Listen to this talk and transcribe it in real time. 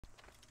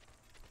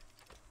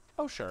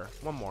Oh, sure.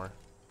 One more.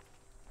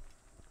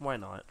 Why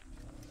not?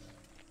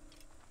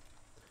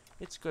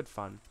 It's good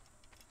fun.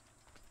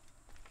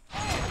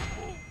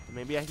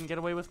 Maybe I can get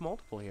away with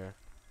multiple here.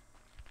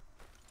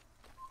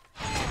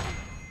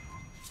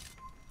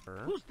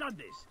 Who's done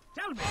this?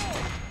 Tell me.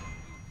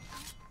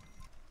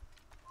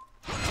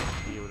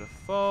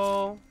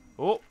 Beautiful.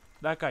 Oh,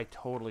 that guy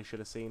totally should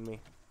have seen me.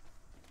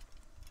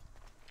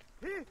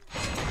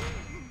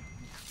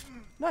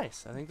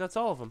 Nice. I think that's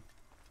all of them.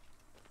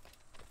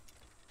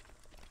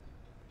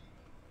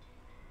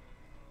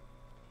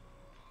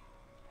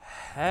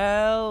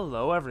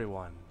 Hello,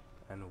 everyone,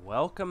 and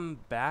welcome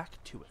back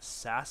to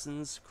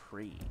Assassin's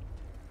Creed.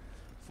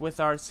 With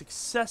our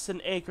success in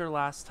Acre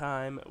last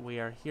time, we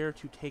are here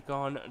to take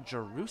on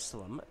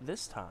Jerusalem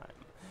this time.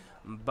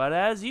 But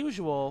as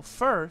usual,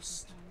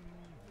 first,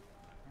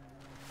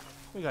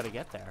 we gotta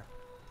get there.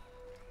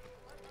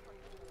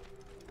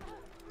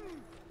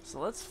 So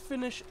let's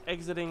finish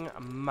exiting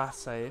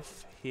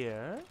Masaif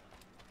here.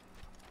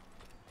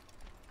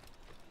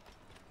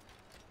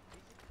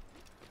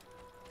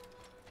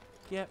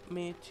 Get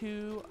me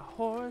to a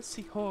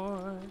horsey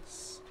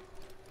horse.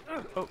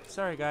 Oh,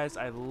 sorry guys,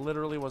 I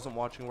literally wasn't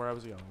watching where I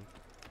was going.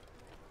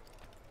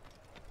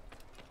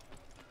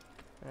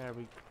 There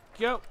we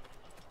go.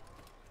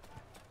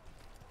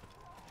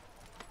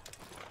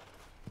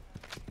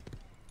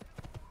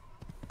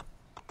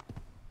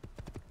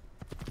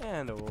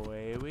 And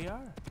away we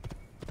are.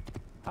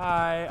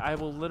 Hi, I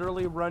will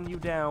literally run you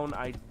down.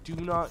 I do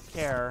not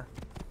care.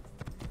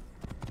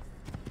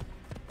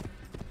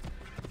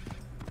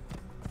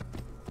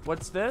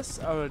 What's this?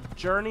 A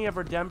journey of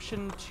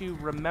redemption to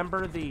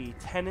remember the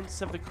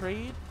tenets of the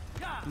creed?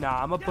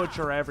 Nah, I'm a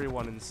butcher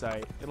everyone in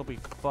sight. It'll be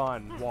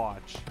fun.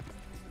 Watch.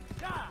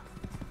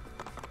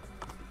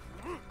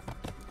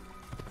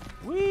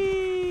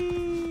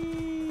 Whee!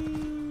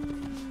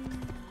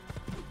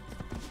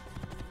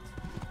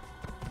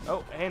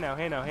 Oh, hey now,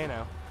 hey now, hey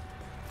now.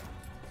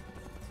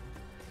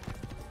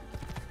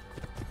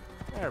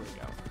 There we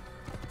go.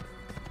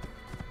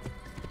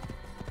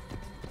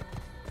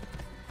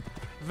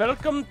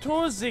 Welcome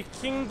to the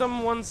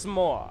kingdom once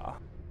more.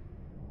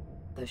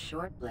 The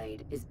short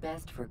blade is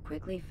best for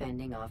quickly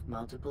fending off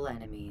multiple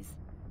enemies.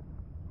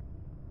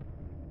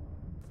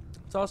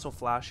 It's also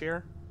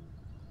flashier.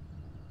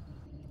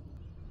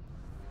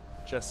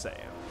 Just saying.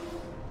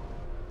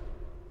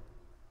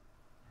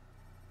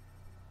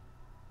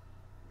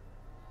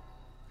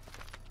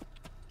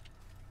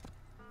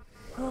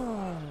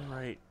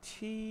 Alrighty.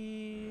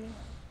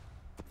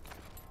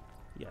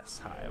 Yes,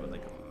 hi, I would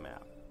like a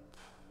map.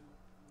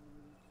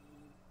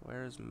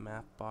 Where's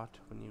Mapbot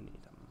when you need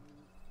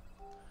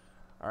him?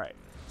 Alright,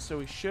 so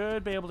we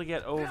should be able to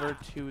get over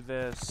to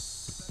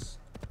this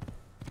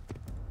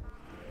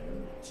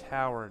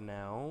tower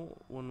now.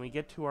 When we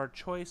get to our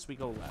choice, we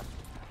go left.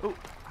 Oh,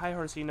 hi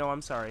horsey, no,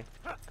 I'm sorry.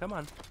 Come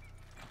on.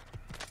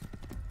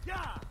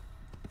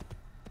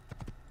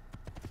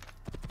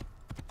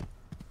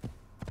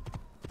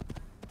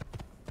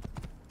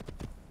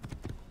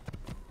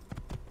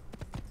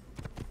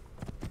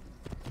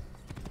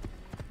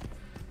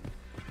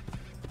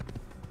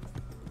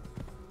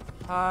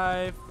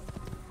 Hi,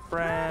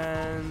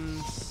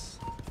 friends.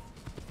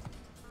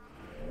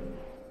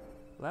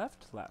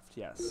 Left? Left,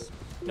 yes.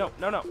 No,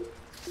 no, no.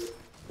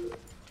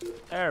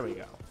 There we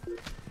go.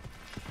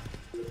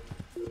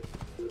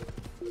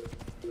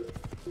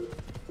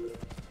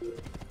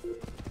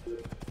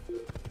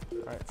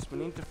 Alright, so we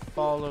need to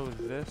follow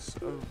this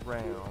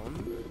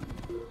around.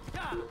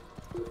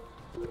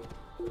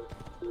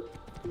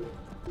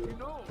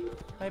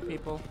 Hi,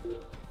 people.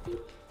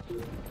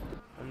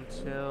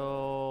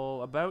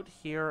 Until about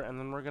here, and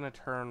then we're gonna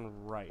turn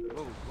right.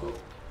 Whoa, whoa.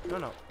 No,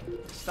 no.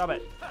 Stop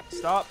it.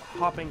 Stop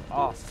hopping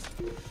off.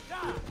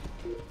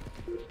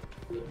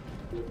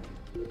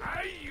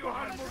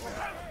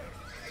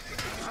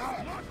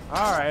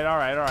 Alright,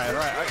 alright, alright,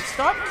 alright.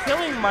 Stop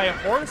killing my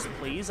horse,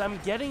 please. I'm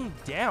getting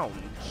down.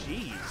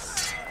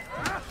 Jeez.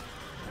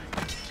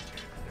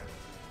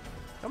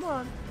 Come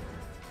on.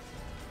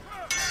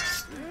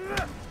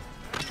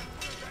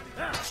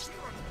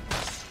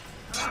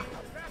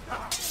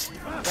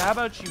 How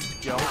about you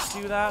don't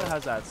do that?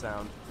 How's that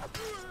sound?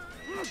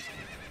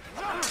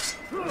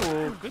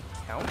 Ooh, good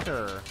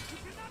counter.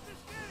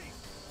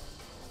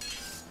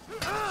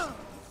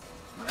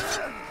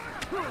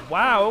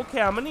 Wow,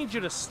 okay, I'm gonna need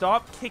you to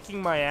stop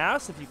kicking my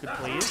ass if you could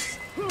please.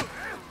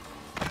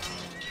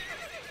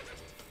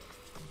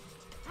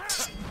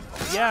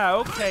 Yeah,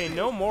 okay,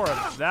 no more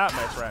of that,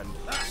 my friend.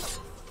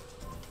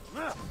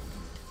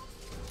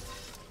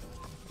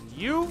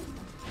 You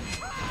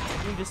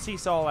need to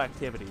cease all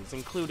activities,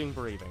 including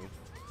breathing.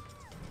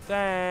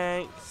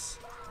 Thanks.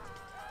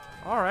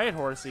 Alright,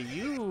 horsey,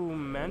 you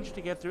managed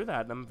to get through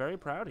that, and I'm very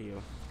proud of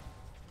you.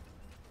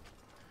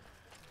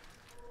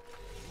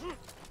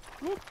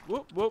 Whoop,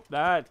 whoop, whoop,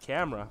 that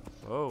camera.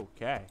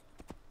 Okay.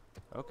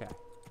 Okay.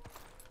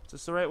 Is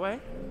this the right way?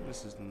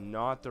 This is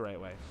not the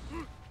right way.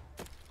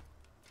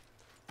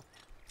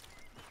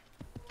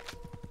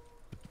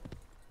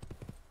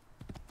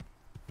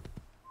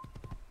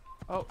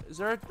 Oh, is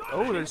there a...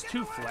 Oh, there's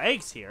 2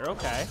 flags here.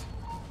 Okay.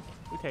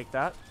 We take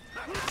that.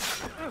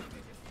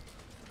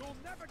 You'll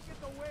never get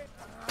away.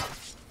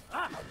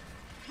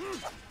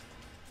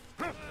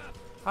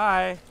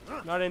 Hi.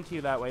 Not into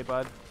you that way,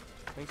 bud.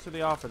 Thanks for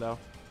the offer, though.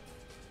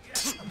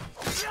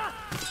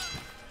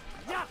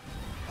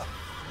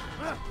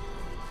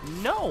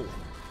 No!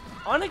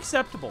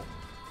 Unacceptable.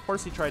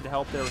 Horsey tried to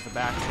help there with the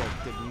back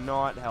kick. Did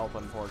not help,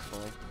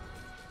 unfortunately.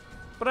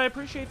 But I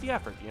appreciate the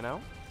effort, you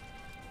know?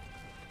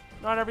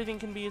 Not everything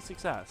can be a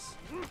success.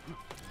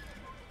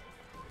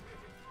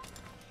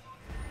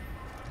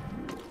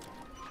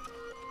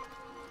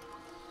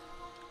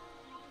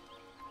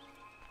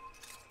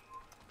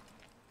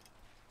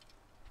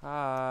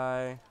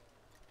 Hi.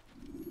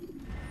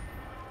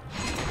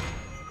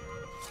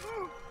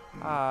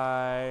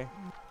 Hi.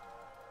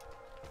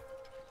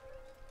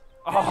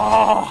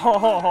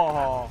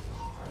 Oh!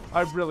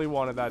 I really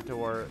wanted that to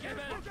work.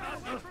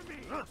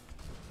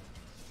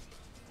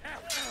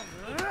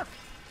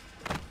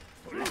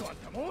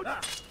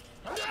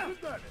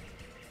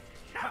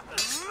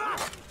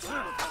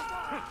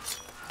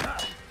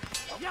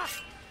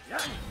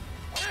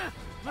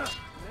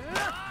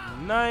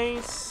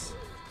 Nice.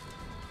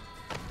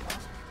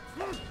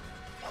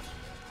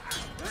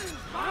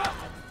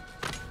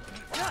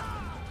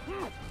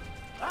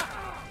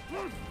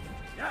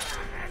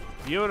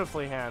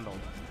 Beautifully handled.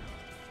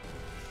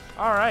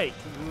 Alright,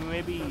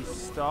 maybe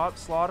stop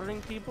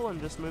slaughtering people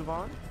and just move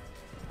on?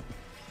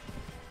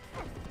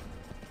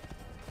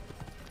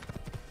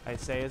 I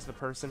say as the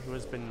person who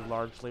has been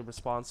largely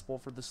responsible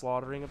for the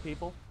slaughtering of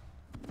people.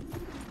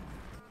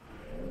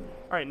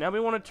 Alright, now we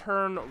want to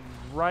turn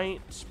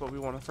right, but we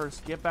want to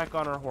first get back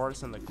on our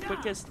horse, and the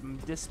quickest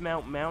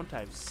dismount mount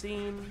I've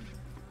seen.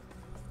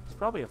 There's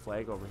probably a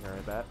flag over here,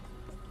 I bet.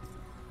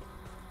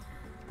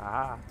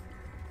 Ah.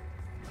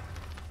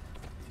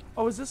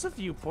 Oh, is this a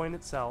viewpoint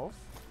itself?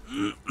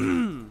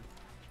 It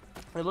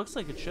looks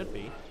like it should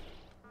be.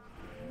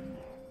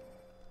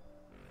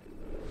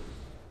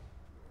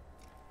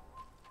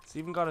 It's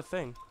even got a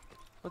thing.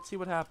 Let's see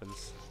what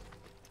happens.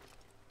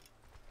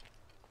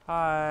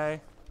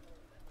 Hi.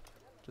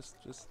 Just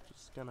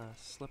gonna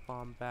slip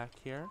on back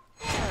here.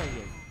 There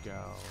you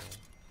go.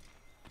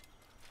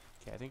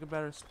 Okay, I think a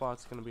better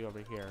spot's gonna be over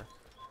here.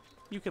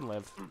 You can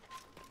live.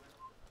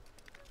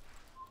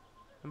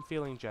 I'm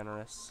feeling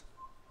generous.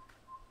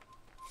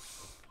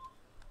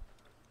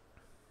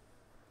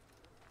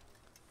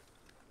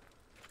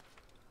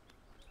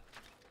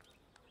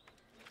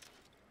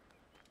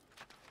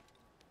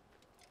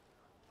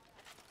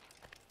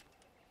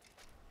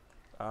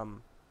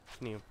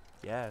 Can you?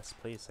 Yes,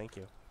 please, thank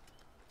you.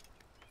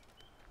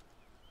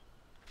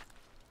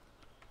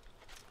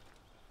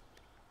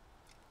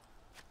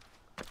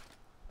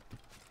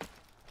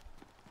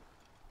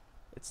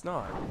 It's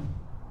not.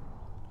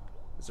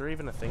 Is there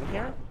even a thing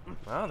here?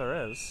 Oh,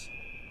 there is.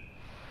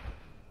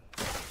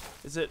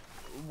 Is it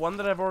one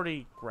that I've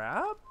already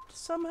grabbed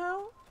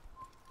somehow?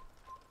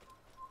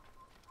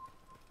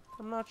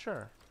 I'm not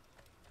sure.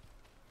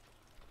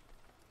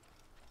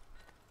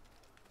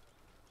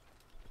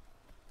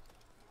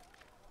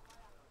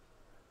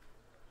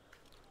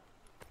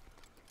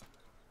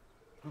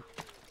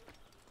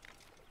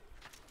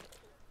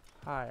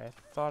 Hi, I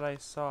thought I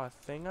saw a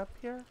thing up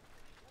here.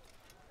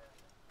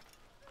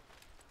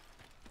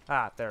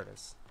 Ah, there it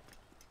is.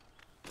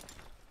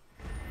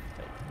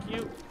 Thank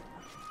you.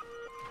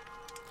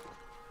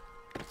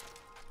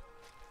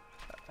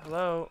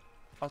 Hello,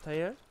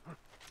 Altair?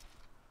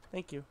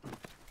 Thank you.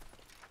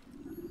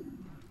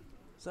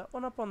 Is that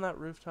one up on that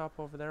rooftop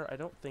over there? I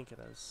don't think it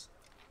is.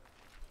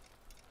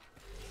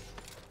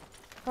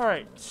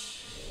 Alright.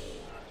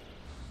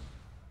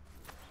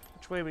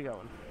 Which way are we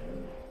going?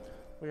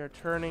 We are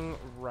turning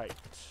right.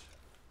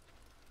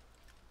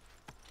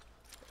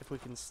 If we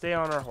can stay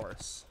on our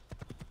horse.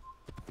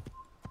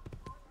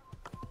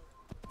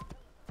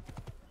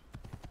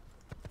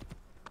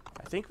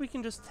 I think we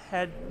can just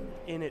head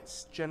in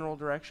its general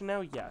direction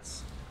now.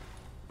 Yes.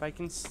 If I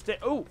can stay.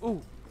 Oh,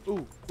 ooh,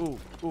 ooh, ooh,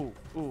 ooh,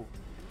 ooh.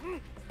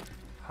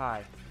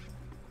 Hi.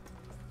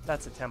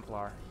 That's a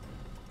Templar.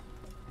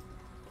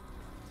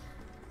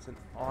 It's an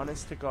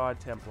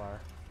honest-to-God Templar.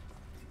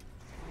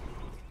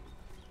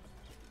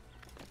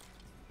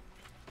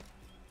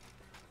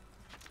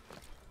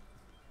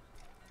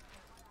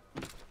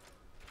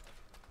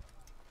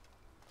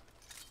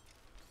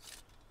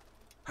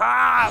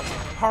 Ha!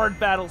 Hard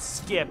battle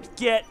skipped.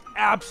 Get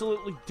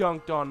absolutely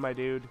dunked on, my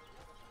dude.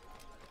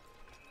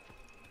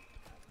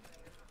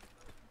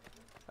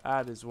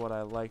 That is what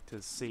I like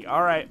to see.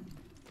 Alright.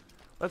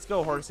 Let's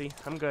go, horsey.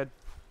 I'm good.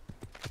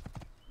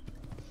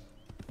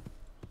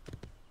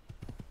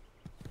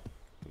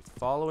 We're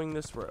following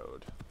this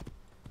road.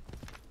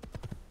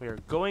 We are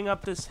going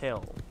up this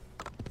hill.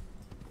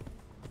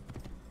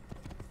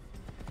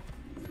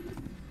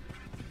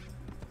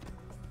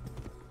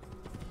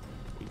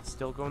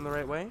 Still going the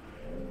right way?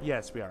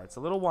 Yes, we are. It's a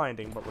little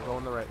winding, but we're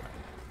going the right way.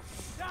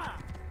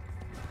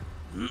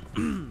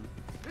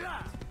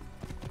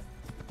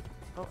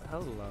 Oh,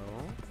 hello.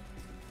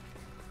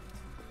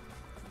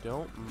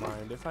 don't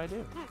mind if I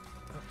do.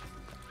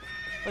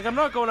 Like, I'm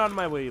not going out of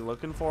my way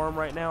looking for them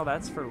right now.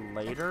 That's for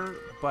later.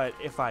 But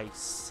if I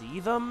see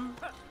them,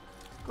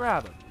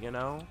 grab them, you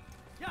know?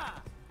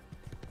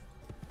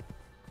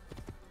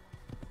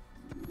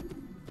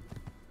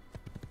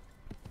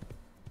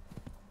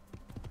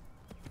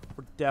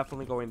 We're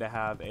definitely going to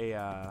have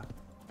a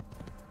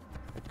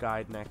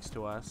guide next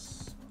to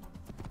us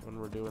when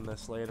we're doing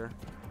this later.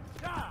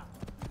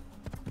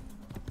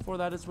 For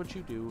that is what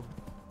you do.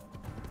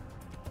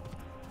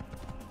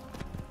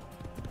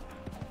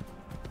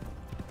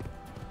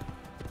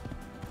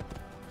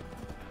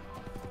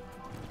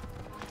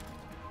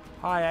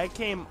 Hi, I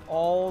came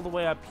all the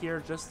way up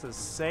here just to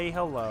say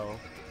hello.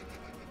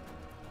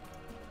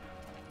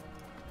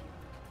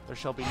 There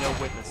shall be no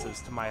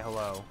witnesses to my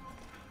hello.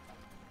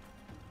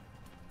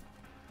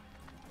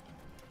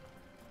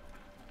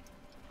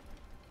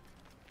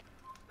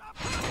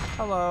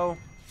 Hello.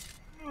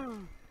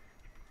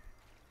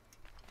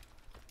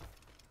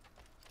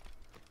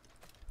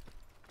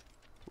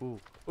 Ooh,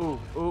 ooh,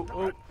 ooh,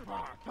 ooh.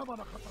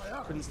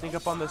 Couldn't sneak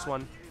up on this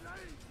one.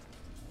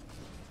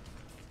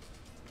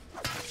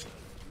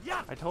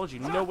 I told you,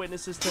 no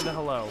witnesses to the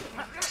hello.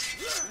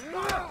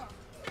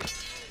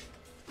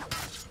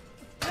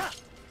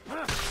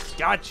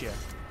 Gotcha.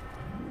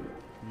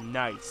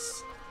 Nice.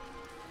 Is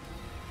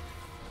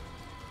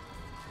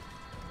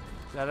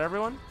that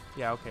everyone?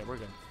 Yeah, okay, we're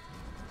good.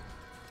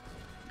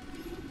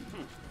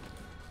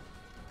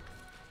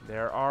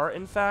 There are,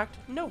 in fact,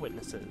 no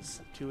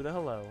witnesses to the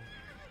hello.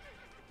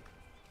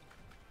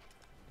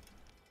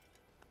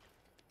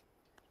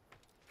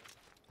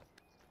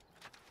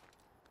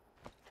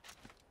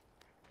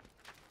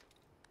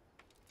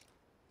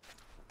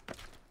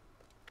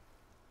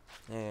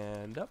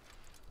 And up.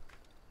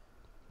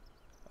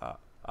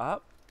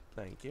 Up.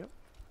 Thank you.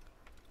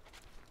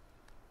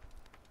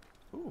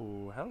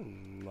 Ooh,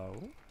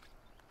 hello.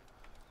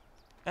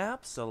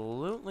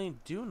 Absolutely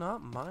do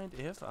not mind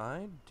if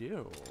I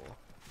do.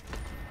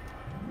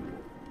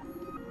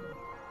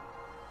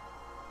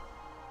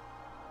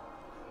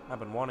 I've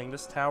been wanting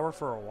this tower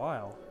for a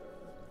while.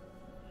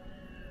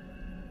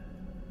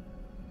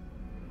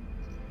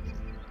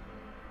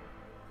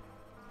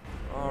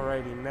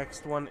 Alrighty,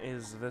 next one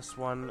is this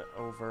one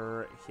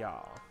over here.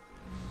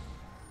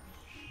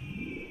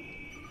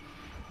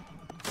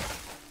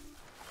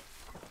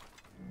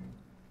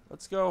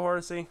 Let's go,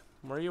 horsey.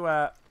 Where are you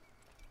at?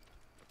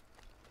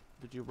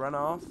 Did you run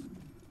off?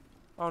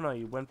 Oh no,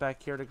 you went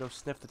back here to go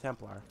sniff the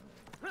Templar.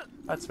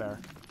 That's fair.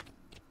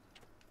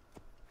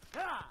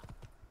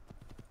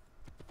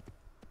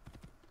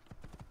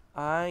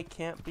 I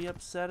can't be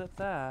upset at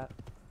that.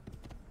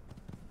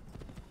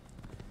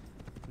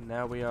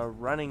 Now we are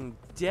running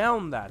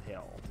down that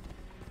hill.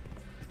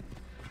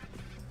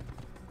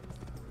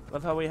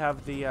 Love how we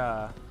have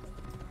the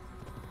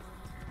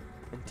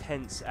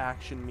intense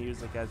action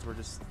music as we're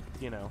just,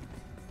 you know,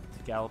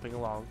 galloping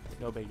along.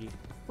 No biggie.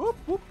 Whoop,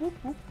 whoop, whoop,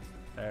 whoop.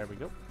 There we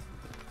go.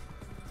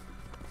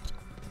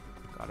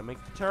 Gotta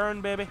make the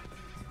turn, baby.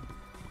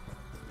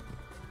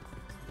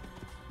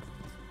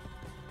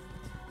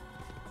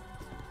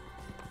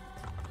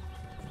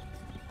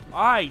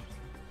 I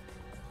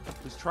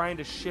was trying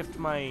to shift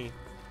my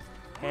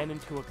hand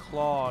into a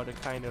claw to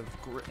kind of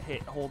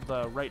hold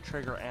the right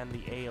trigger and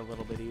the A a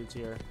little bit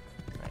easier.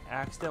 I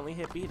accidentally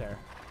hit B there.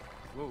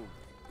 Whoa. Okay,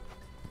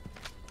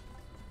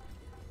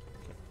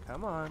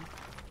 come on.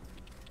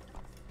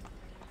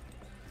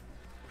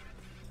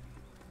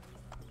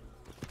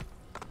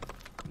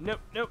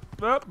 Nope, nope,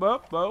 nope,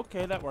 nope.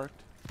 Okay, that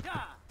worked.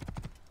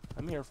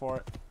 I'm here for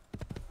it.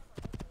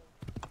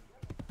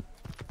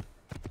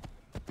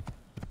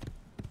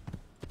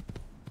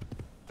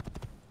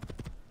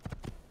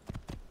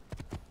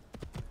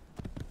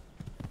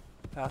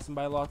 Passing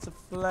by lots of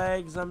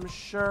flags, I'm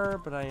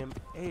sure, but I am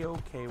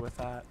A-okay with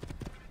that.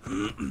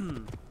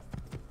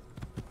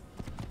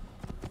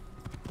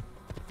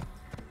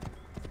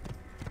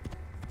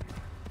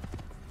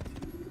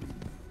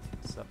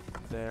 It's up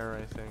there,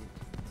 I think.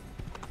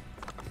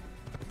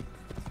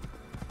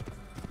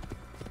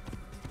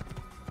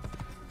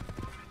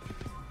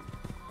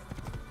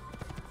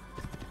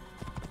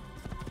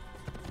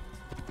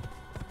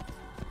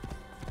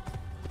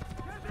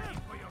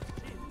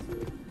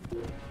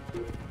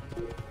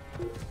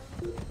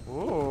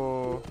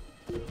 Ooh.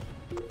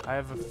 I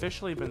have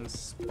officially been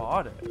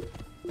spotted.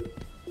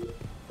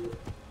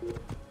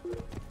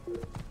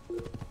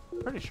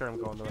 Pretty sure I'm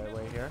going the right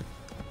way here.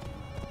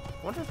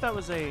 Wonder if that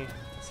was a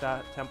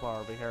Templar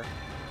over here.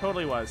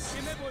 Totally was.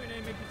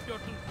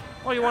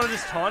 Oh, you want to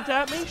just taunt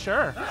at me?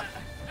 Sure.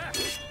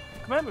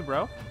 Come at me,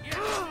 bro.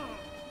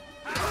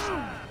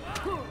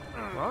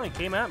 Well, he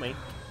came at me.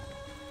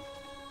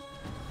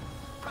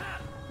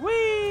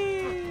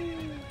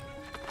 Whee!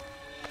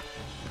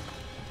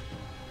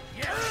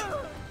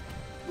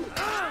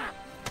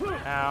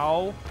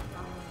 Ow.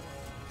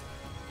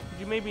 Could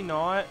you maybe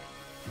not?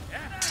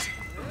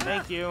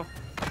 Thank you.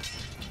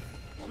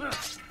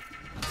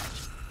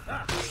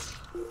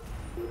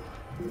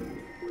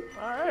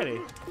 Alrighty.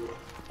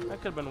 That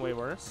could have been way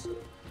worse.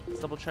 Let's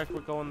double check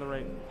we're going the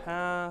right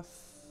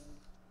path.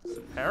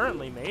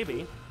 Apparently,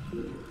 maybe.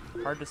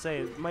 Hard to say.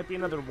 It might be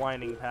another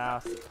winding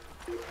path.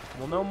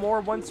 We'll know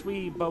more once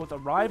we both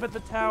arrive at the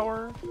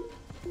tower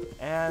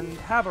and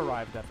have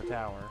arrived at the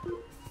tower.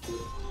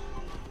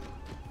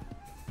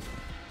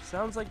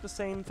 Sounds like the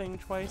same thing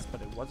twice,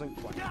 but it wasn't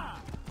quite.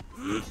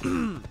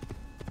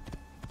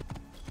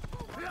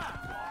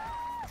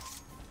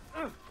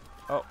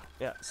 Oh,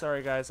 yeah,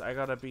 sorry guys, I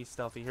gotta be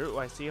stealthy here. Ooh,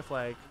 I see a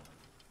flag.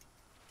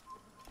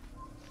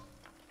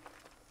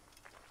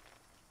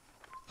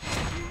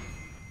 There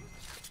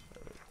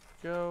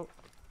we go.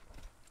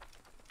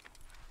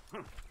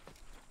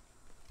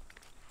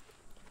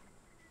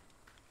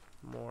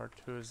 More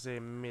to the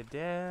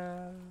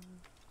middle.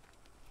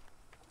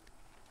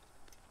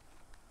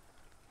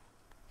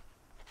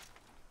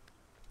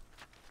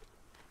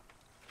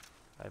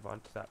 I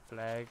want that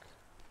flag.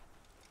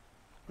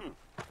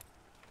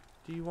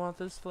 Do you want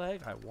this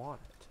flag? I want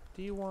it.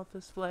 Do you want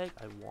this flag?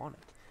 I want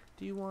it.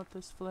 Do you want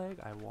this flag?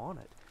 I want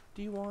it.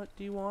 Do you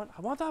want?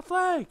 I want that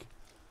flag!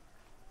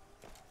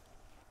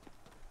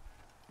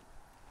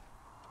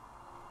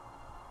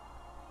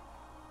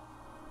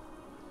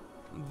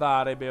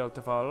 Very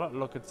beautiful.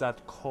 Look at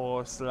that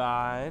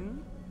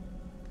coastline.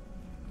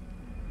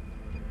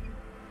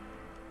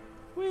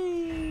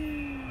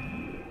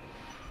 Whee!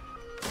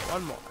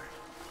 One more.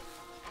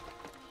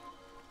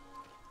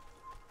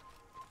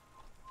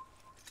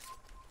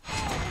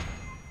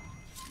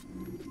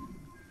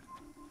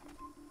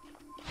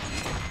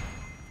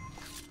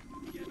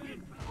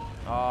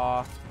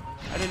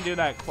 I didn't do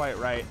that quite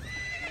right.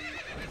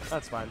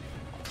 That's fine.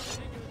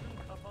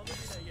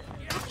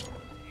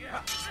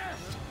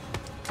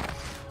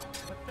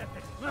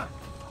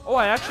 Oh,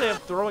 I actually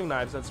have throwing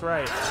knives, that's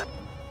right.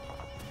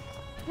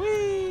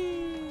 Whee!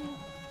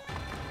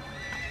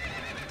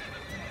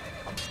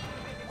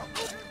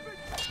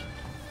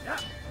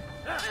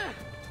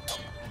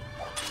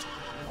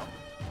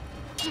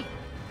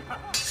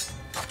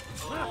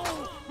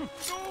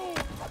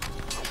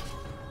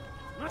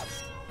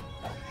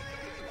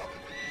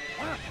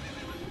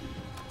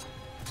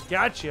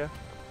 Gotcha.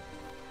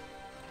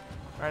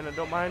 Alright, now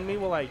don't mind me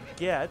while I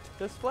get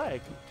this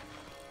flag.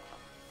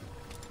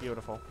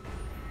 Beautiful.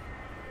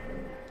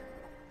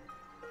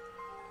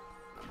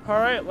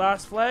 Alright,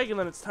 last flag, and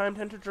then it's time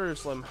to enter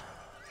Jerusalem.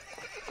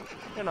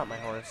 You're not my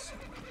horse.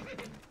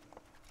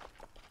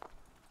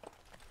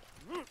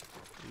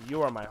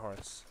 You are my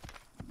horse.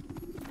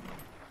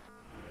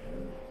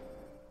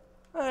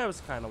 That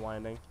was kind of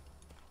winding.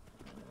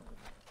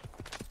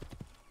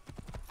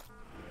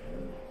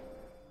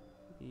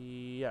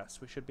 Yes,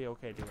 we should be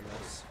okay doing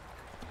this.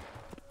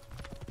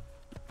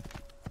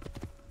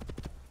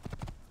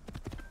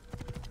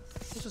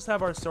 Let's just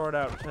have our sword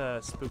out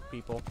to spook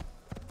people.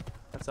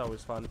 That's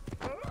always fun.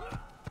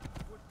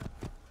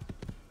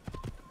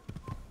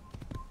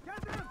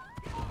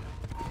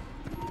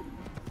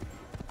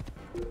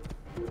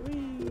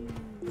 Whee!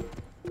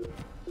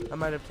 I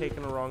might have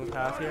taken a wrong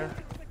path here.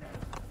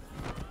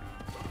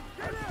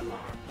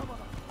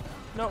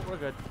 No, we're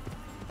good.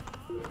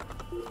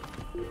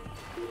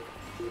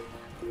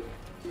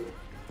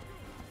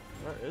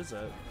 Where is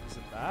it? Is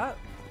it that?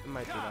 It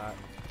might be that.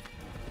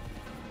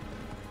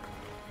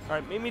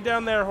 Alright, meet me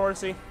down there,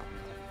 horsey.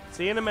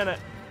 See you in a minute.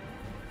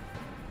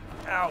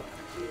 Ow.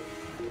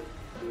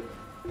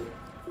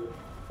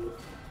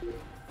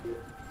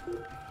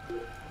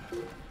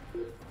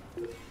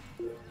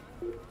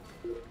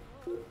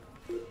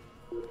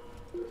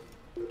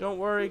 Don't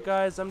worry,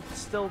 guys. I'm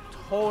still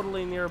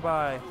totally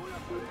nearby.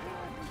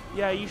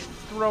 Yeah, you should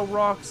throw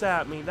rocks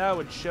at me. That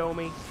would show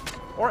me.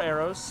 Or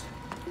arrows.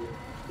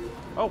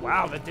 Oh,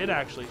 wow. That did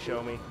actually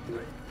show me.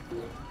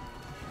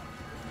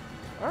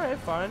 Alright,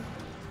 fine.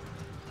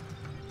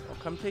 I'll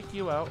come take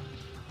you out.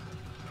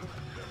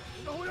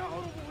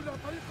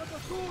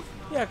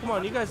 Yeah, come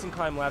on. You guys can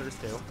climb ladders,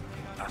 too.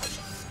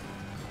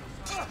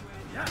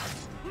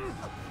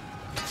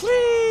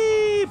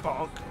 Whee!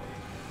 Bonk.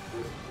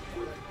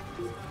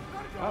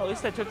 Oh, at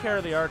least I took care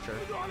of the archer.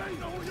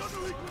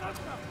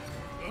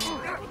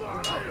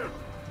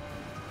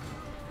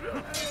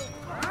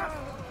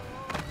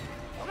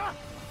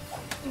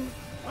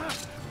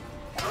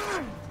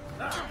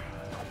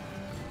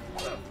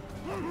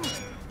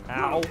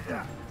 Ow.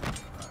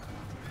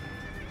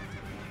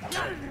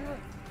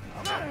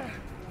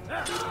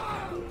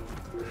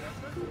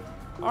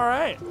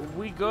 Alright,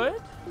 we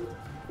good?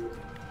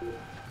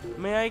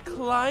 May I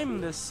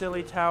climb this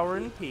silly tower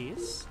in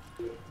peace?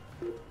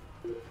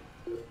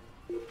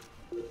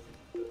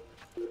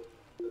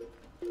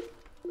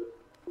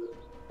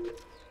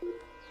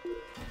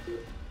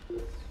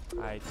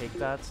 I take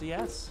that's a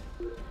yes.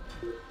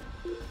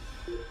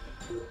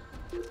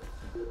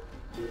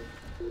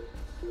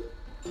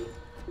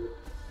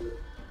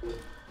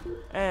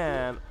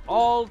 And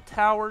all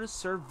towers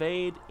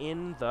surveyed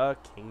in the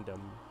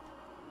kingdom.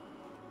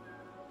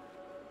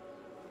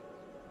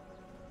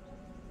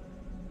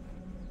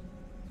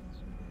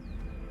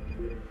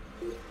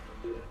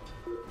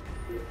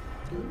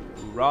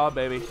 Hoorah,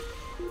 baby.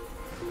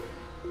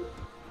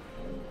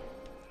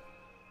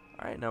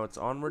 Alright, now it's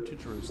onward to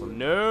Jerusalem.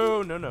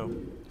 No, no, no.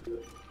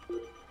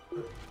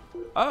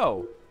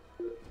 Oh.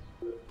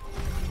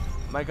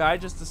 My guy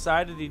just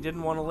decided he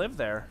didn't want to live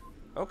there.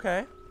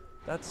 Okay.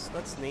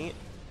 That's neat.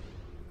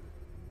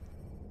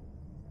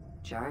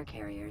 Jar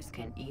carriers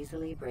can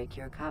easily break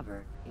your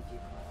cover if you...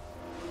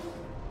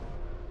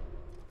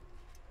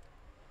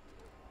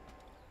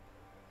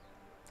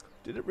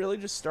 Did it really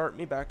just start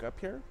me back up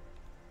here?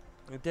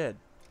 It did.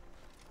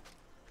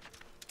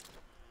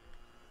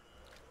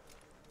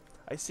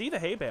 I see the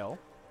hay bale.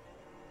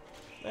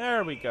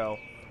 There we go.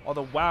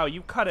 Although, wow,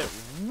 you cut it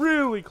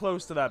really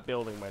close to that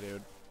building, my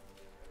dude.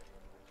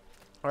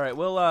 Alright,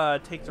 we'll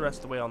take the rest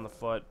of the way on the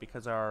foot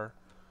because our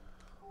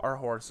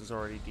horse is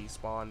already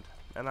despawned.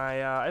 And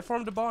I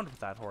formed a bond with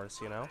that horse,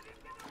 you know?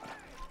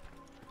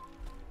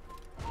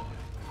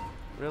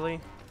 Really?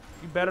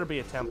 You better be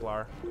a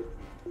Templar.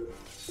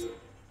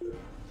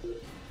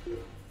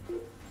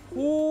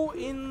 Who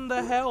in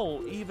the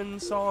hell even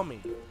saw me?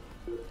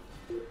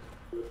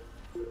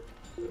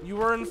 You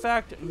were in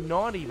fact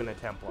not even a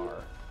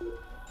Templar.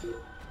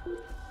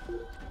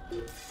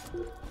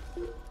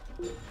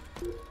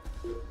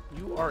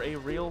 You are a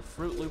real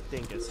Fruit Loop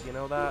dingus, you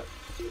know that?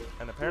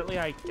 And apparently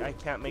I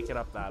can't make it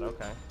up that,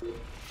 okay.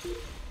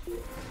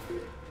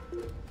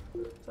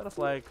 Is that a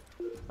flag?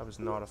 That was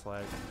not a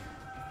flag.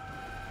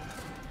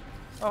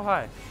 Oh,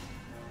 hi.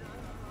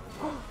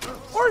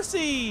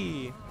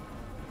 Horsey!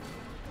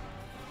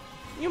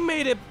 You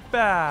made it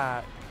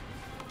back!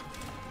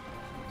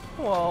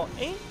 Well,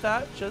 ain't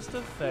that just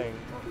a thing?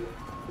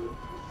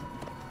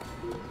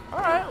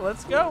 Alright,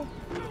 let's go.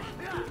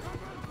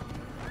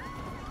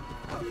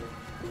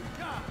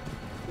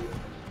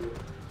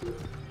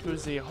 To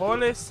the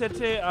holy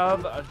city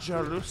of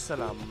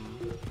Jerusalem.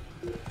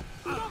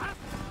 Am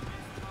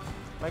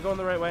I going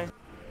the right way?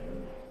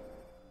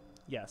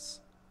 Yes.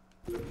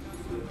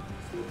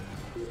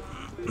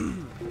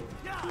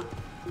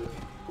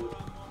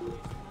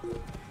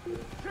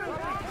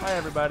 Hi,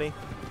 everybody.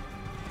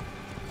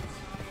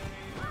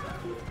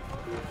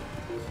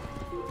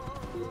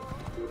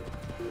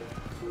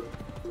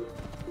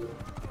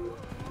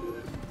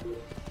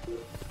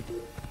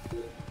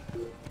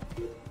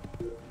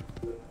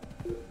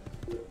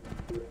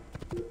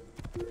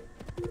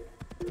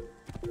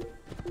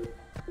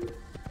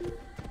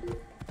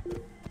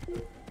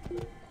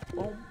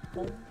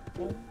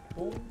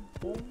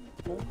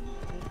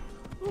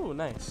 Ooh,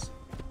 nice.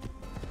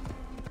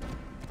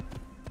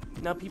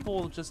 Now people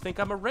will just think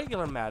I'm a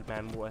regular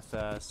madman with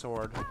a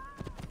sword.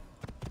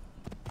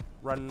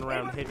 Running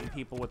around hitting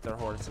people with their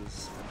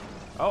horses.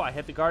 Oh, I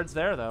hit the guards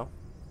there, though.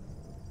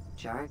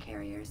 Jar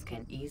carriers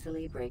can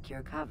easily break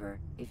your cover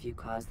if you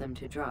cause them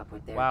to drop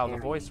what they're Wow, carrying.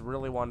 the voice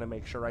really wanted to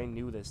make sure I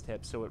knew this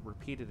tip, so it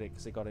repeated it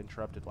because it got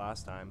interrupted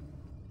last time.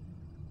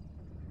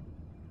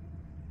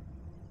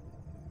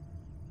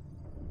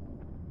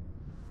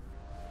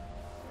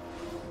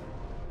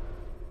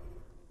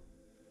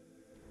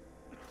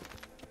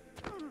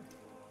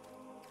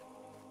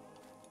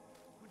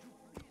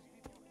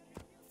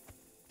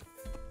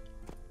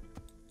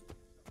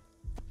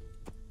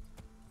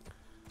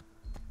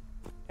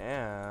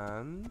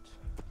 And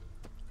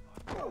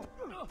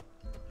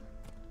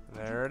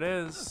there it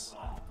is,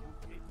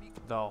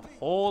 the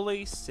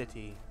holy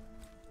city.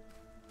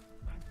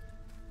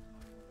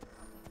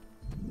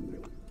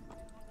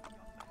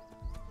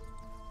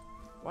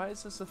 Why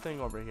is this a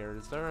thing over here?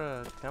 Is there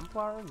a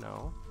Templar?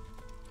 No.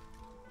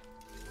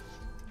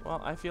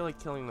 Well, I feel like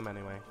killing them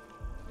anyway.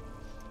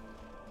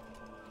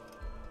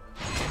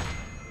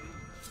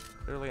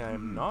 Clearly I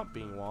am not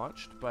being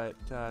watched, but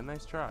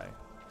nice try.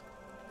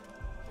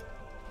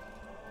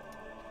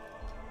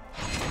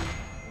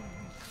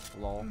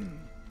 Lol.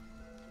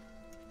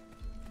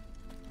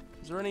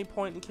 Is there any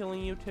point in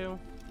killing you two?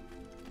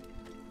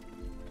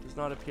 Does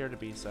not appear to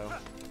be so.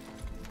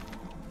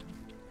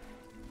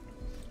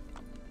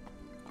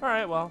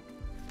 Alright, well.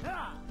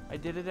 I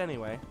did it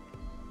anyway.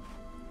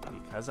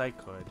 Because I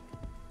could.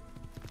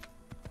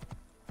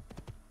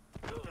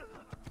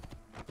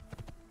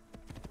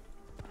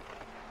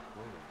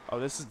 Oh,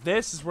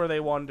 this is where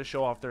they wanted to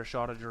show off their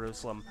shot of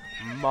Jerusalem.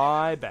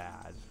 My bad.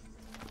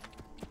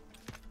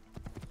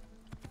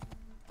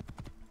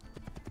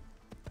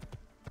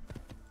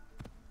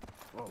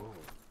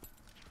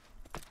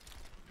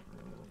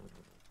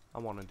 I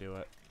want to do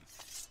it.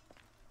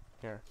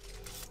 Here.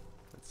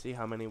 Let's see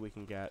how many we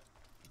can get.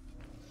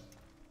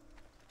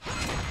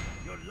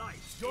 Your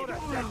life, you're a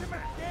gentleman.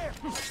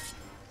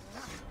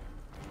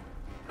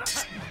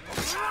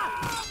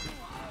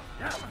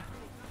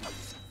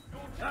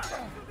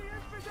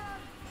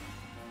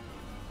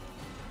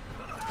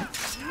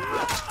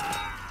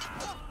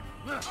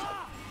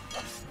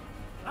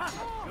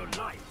 Your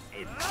life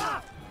is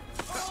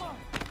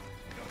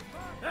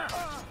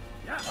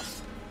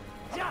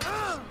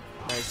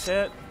Nice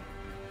hit.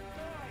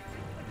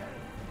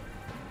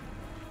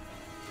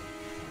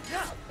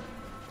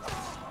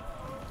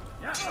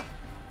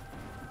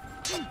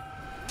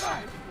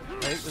 I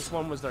think this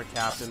one was their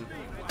captain.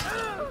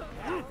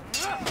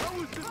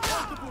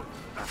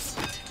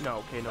 No,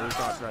 okay, no, he's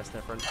not dressed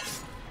different.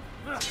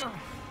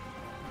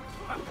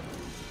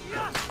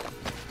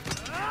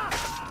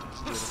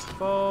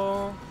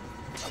 Beautiful.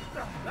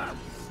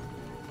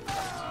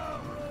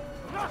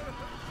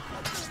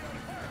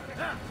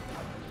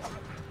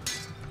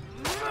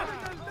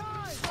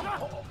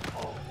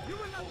 You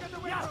will not get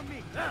away from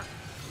me!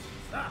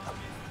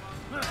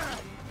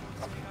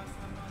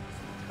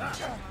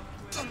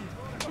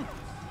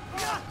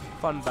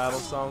 Fun battle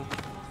song.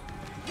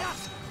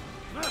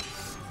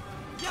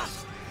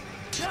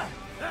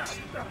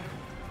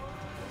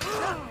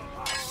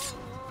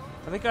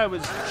 I think I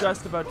was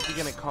just about to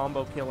begin a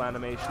combo kill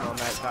animation on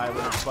that guy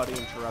when his buddy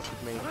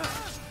interrupted me.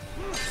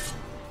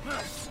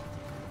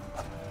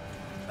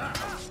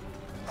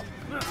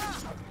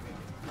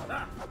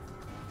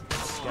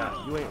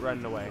 Yeah, you ain't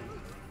running away.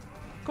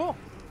 Cool.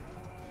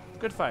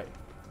 Good fight.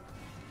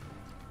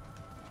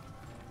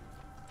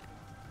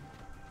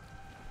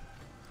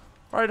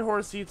 Alright,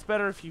 Horsey, it's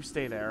better if you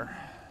stay there.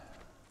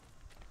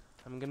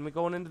 I'm gonna be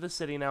going into the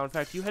city now. In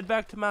fact, you head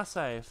back to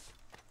Masyaf.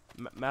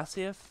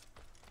 Masyaf?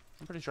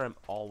 I'm pretty sure I'm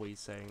always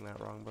saying that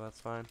wrong, but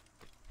that's fine.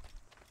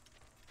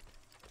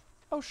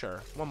 Oh,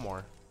 sure. One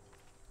more.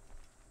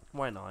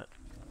 Why not?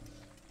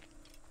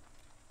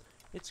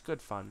 It's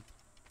good fun.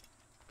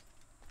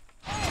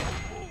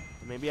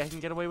 Maybe I can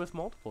get away with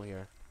multiple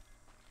here.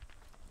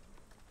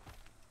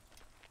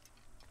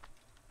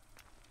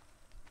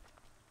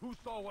 Who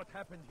saw what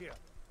happened here?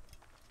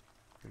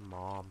 Your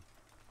mom.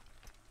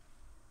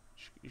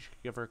 You should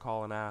give her a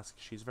call and ask.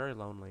 She's very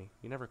lonely.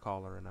 You never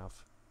call her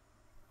enough.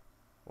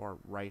 Or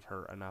write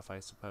her enough, I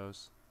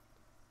suppose.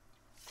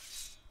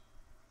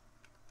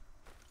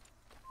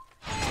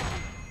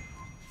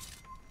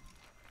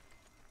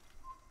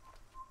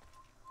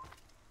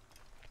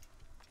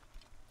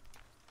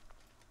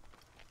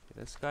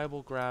 This guy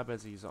will grab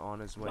as he's on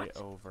his way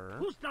over.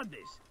 Who's done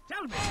this?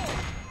 Tell me!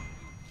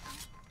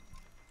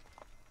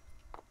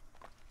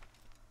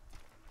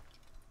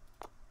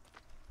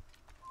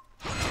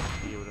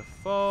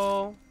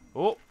 Beautiful.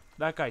 Oh,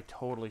 that guy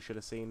totally should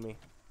have seen me.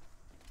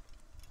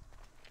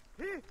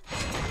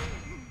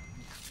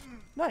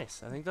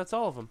 Nice. I think that's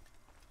all of them.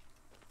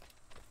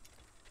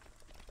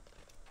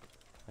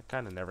 That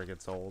kind of never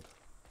gets old.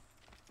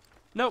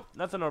 Nope,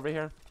 nothing over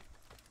here.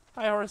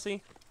 Hi,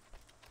 Horsey.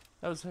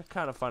 That was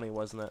kind of funny,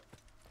 wasn't it?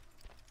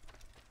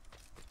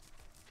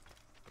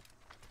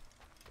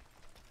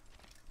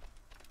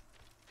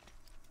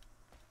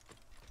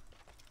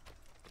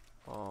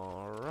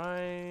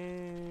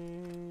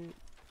 Alright.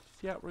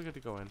 Yeah, we're good to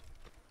go in.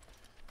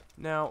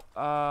 Now,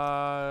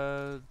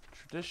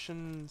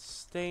 tradition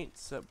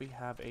states that we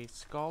have a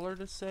scholar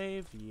to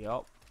save.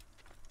 Yup.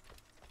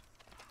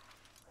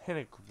 In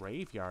a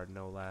graveyard,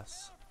 no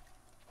less.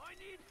 I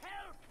need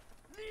help!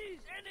 Please,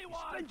 anyone!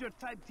 You spend your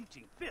time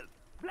teaching filth,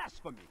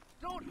 blasphemy.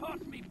 Don't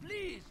hurt me,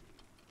 please!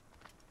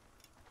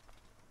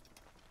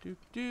 Do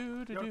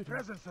do do Your do.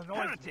 presence annoys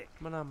heretic!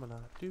 Mana mana.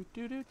 Do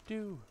do do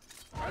do.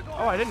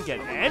 Oh, I didn't get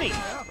any.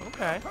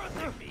 Okay,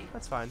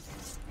 that's fine.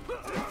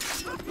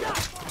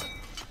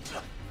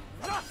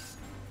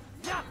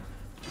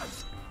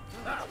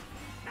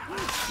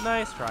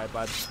 Nice try,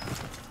 bud.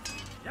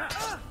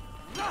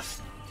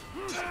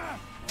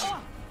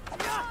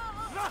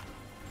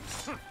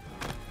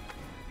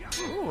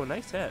 Ooh,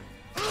 nice hit.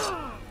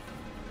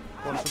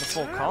 Going for the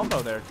full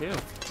combo there, too.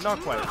 Not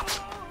quite.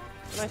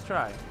 Nice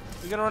try.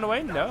 You gonna run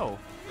away? No.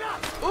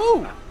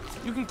 Ooh!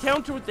 You can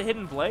counter with the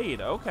hidden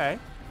blade. Okay.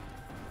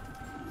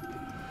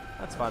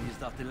 That's fun. Is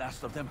that the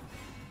last of them?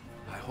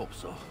 I hope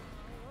so.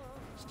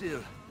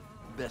 Still,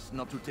 best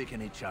not to take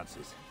any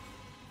chances.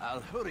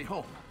 I'll hurry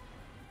home.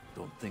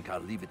 Don't think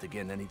I'll leave it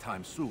again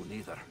anytime soon,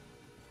 either.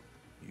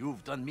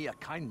 You've done me a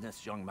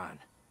kindness, young man.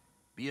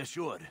 Be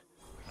assured,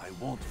 I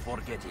won't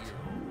forget it.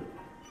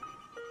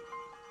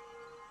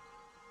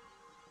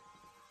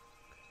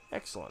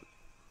 Excellent.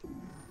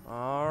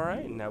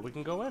 Alright, now we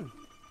can go in.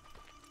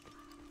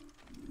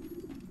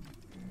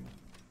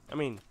 I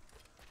mean,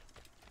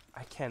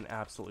 I can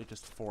absolutely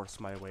just force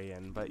my way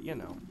in, but you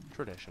know,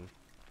 tradition.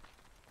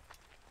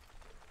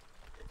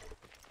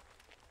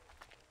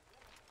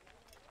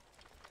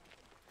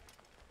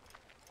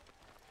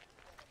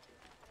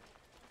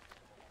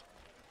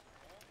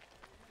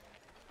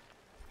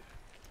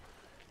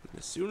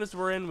 As soon as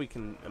we're in, we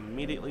can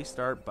immediately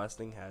start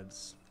busting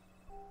heads.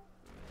 Who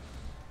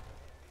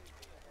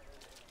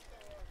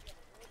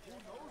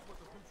knows what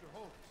the future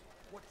holds?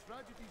 What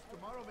tragedies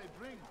tomorrow may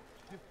bring?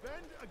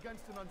 Defend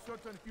against an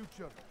uncertain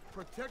future.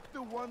 Protect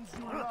the ones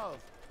you love.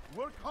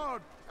 Work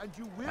hard, and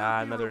you will be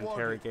Another rewarded.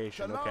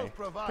 interrogation. Talal Okay.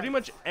 provides. Pretty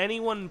much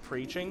anyone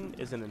preaching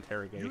is an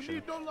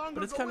interrogation. No longer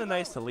But it's go kind of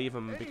nice to without. leave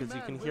them Any because you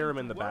man can hear willing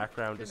them in to the work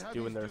background can just have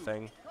doing his their due.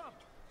 thing. Come,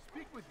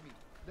 speak with me.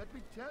 Let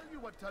me tell you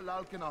what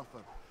Talal can offer.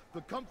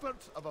 The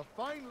comforts of a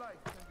fine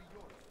life can be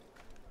yours.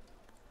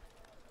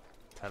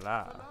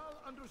 Ta-la. Talal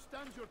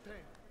understands your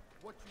pain.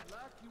 What you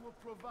lack, he will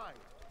provide.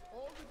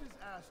 All that is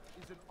asked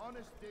is an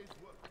honest day's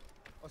work.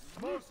 A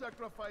small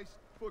sacrifice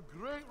for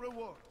great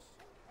rewards.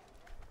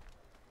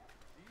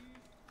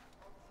 These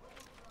are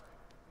troubled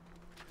times.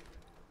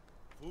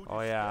 Food Oh,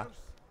 is yeah. scarce,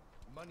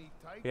 money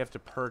tight, We have to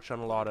perch on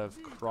a lot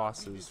of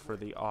crosses for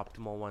the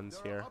optimal ones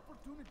there are here.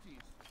 opportunities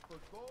for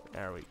those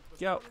There we with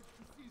the go. courage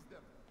to seize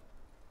them.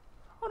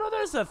 Oh no,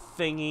 there's a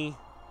thingy.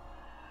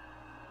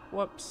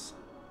 Whoops.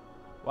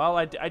 Well,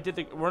 I did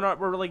the.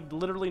 We're like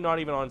literally not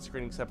even on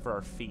screen except for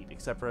our feet,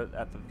 except for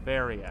at the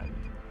very end.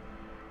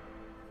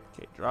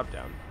 Okay, drop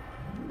down.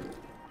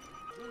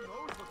 Who knows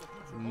what the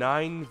future holds?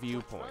 9 Tragedies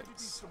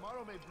viewpoints.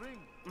 tomorrow may bring.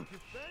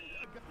 Defend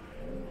against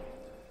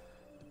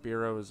The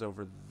bureau is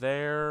over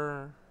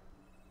there.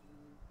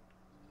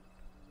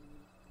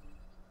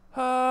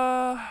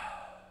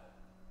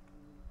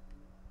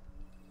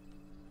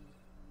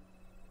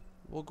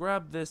 We'll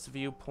grab this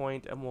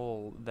viewpoint and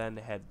we'll then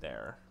head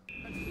there.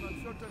 an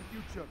uncertain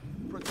future.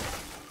 Protect.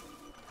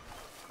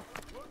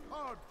 Work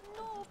hard.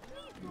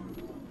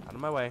 Out of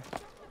my way.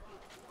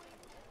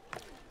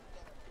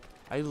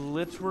 I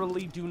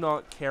literally do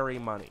not carry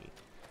money.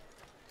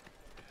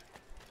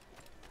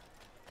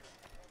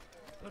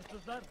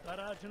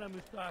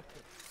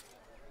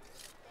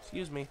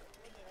 Excuse me.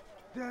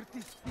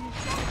 Dirty speech.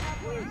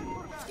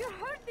 You're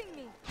hurting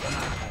me.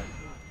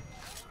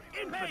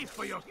 Pay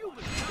for your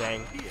human.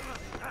 Dang.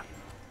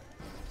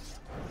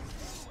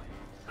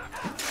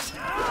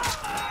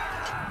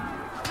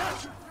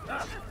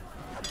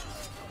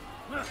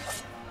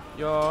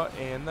 You're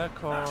in the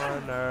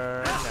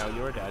corner. Now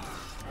you're dead.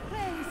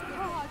 Praise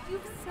God,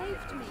 you've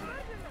saved me.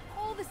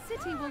 All the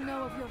city will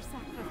know of your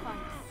sacrifice.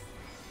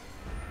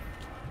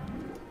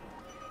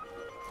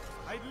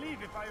 I'd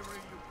leave if I were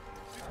you.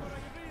 Before I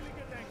really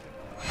get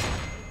angry.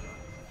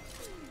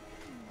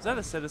 Is that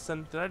a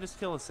citizen? Did I just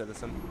kill a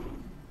citizen?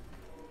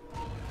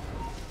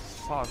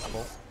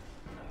 Possible.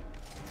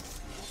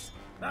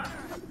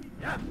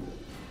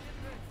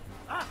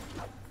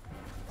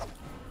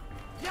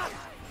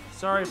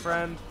 Sorry,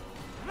 friend.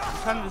 I'm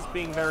kind of just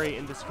being very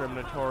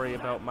indiscriminatory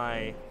about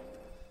my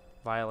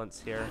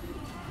violence here.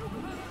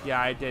 Yeah,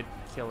 I did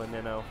kill a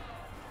Nino.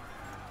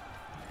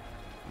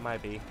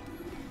 Might be.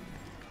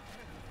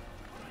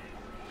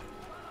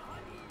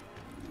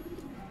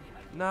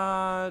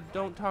 Nah,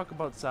 don't talk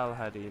about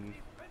Salahadin.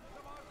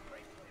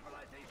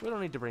 We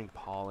don't need to bring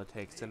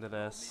politics into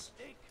this.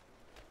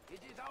 It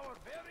is our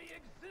very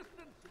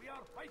existence we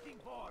are fighting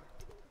for.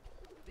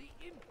 The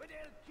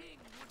infidel king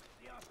would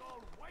see us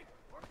all wiped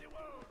from the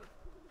world.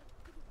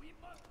 We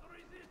must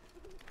resist.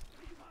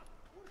 We must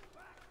push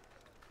back.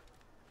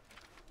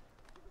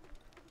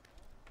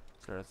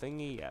 Is there a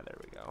thingy? Yeah, there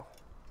we go.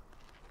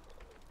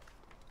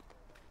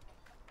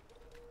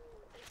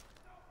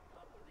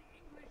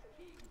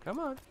 Come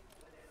on.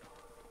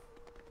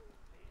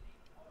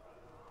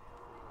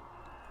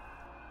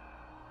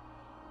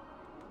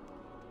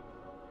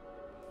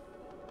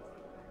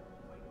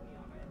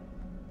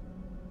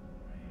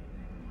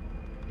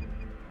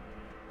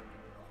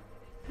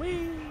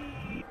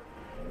 Whee!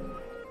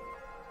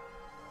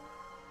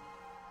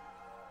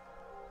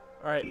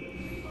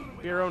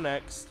 Alright. Bureau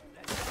next.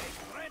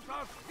 Grant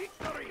us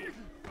victory.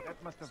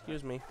 That must have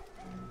Excuse me.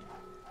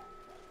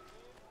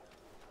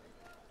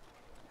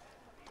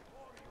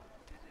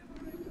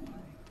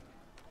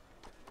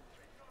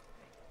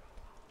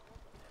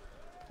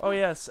 Oh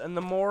yes, and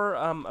the more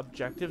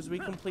objectives we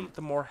complete,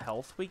 the more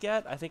health we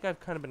get. I think I've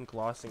kind of been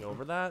glossing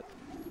over that.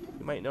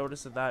 You might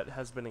notice that that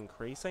has been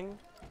increasing.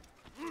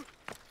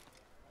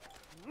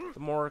 The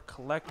more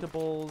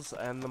collectibles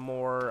and the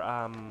more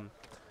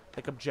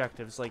like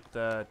objectives, like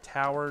the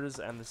towers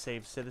and the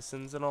save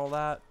citizens and all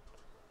that,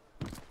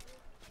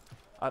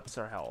 ups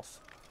our health.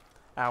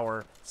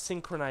 Our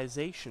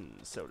synchronization,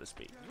 so to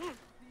speak.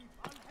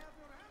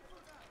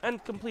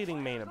 And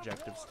completing main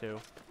objectives too.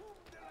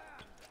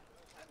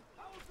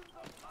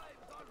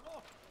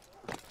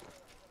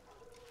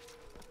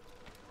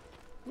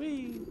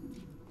 Whee!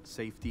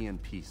 Safety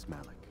and peace,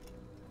 Malik.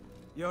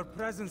 Your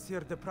presence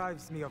here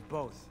deprives me of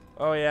both.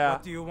 Oh yeah,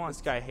 What do you want?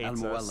 this guy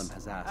hates Al-Muallim us.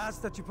 has asked.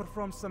 Ask that you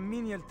perform some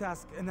menial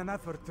task in an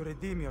effort to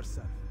redeem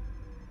yourself.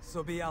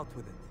 So be out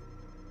with it.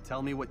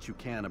 Tell me what you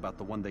can about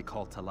the one they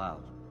call Talal.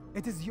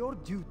 It is your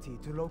duty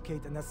to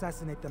locate and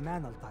assassinate the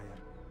man, Altair,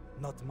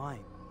 not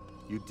mine.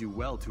 You'd do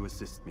well to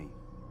assist me.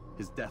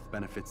 His death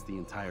benefits the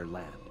entire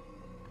land.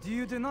 Do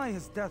you deny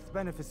his death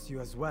benefits you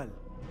as well?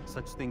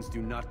 Such things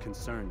do not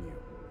concern you.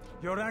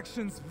 Your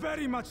actions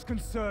very much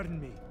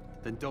concern me.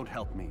 Then don't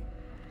help me.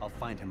 I'll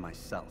find him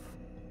myself.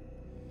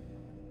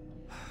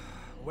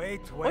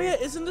 Wait. Oh yeah,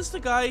 isn't this the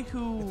guy It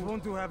who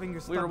won't do having you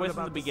we were stumble with in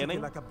the about the city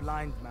beginning? like a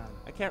blind man.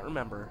 I can't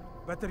remember.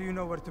 Better you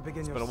know where to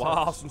begin your Been a search.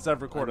 while since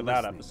I've recorded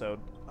that listening. episode.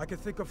 I can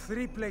think of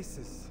 3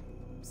 places.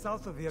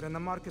 South of here in the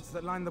markets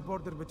that line the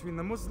border between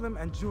the Muslim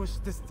and Jewish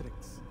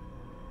districts.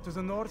 To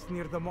the north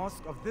near the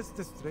mosque of this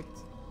district,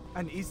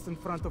 and east in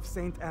front of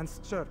St. Anne's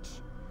Church,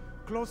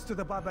 close to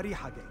the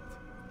Babariha Gate.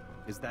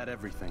 Is that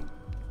everything?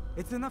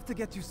 It's enough to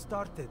get you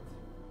started,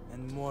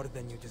 and more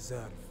than you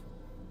deserve.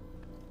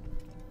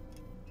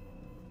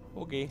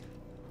 Okay.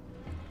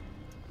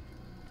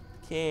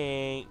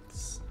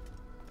 Kinks.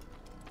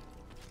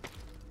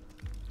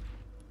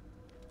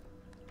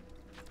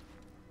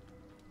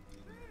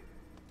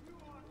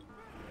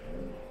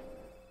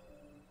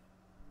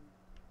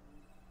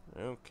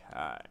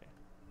 Okay.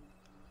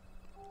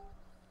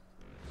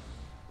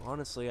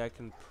 Honestly, I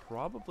can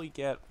probably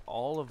get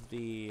all of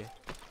the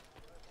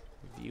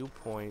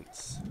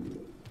viewpoints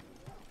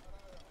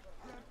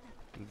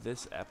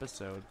this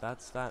episode.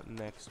 That's that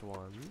next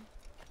one.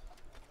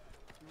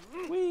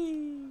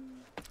 Whee!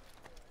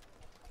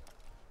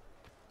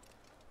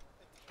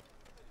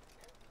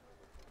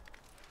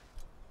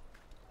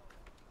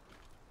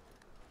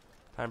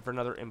 Time for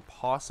another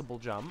impossible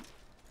jump.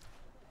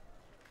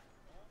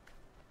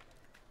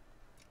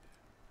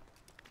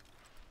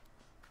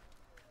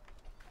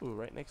 Ooh,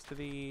 right next to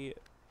the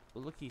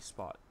looky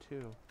spot,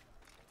 too.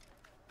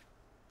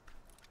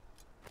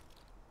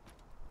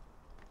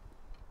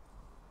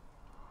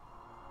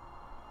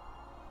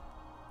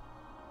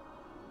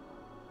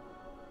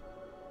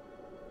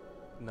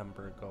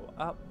 Number go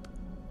up.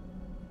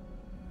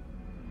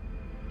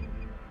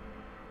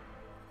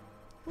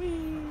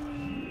 Whee!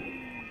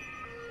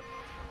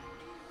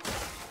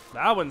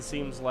 That one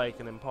seems like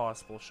an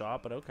impossible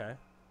shot, but okay.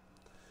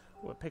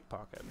 Ooh, a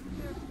pickpocket.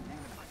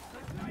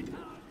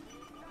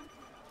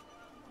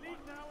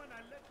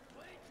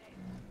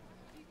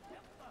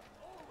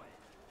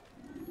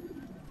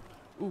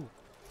 Ooh.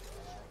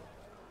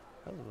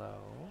 Hello.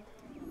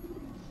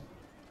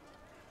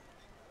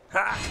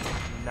 Ha!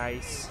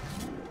 Nice.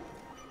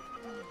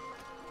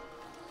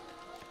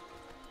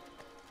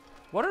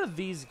 What are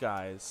these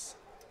guys?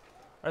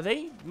 Are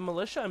they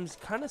militia? I'm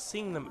kind of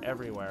seeing them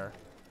everywhere.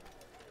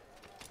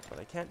 But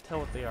I can't tell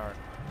what they are.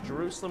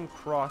 Jerusalem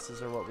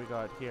crosses are what we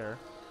got here.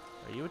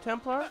 Are you a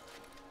Templar?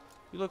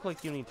 You look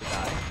like you need to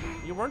die.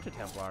 You weren't a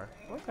Templar.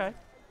 Okay.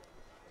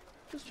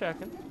 Just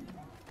checking.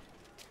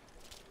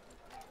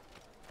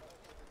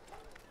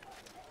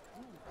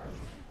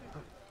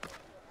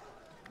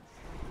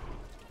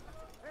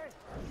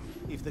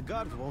 If the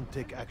guard won't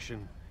take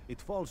action,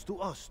 it falls to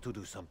us to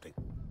do something.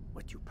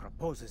 What you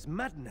propose is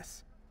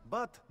madness.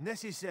 But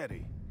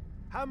necessary.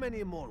 How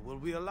many more will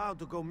we allow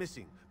to go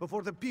missing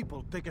before the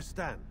people take a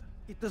stand?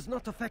 It does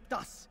not affect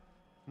us.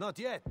 Not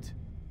yet.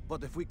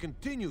 But if we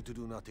continue to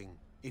do nothing,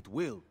 it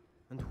will.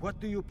 And what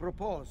do you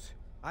propose?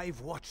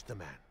 I've watched the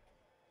man.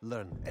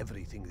 Learn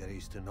everything there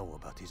is to know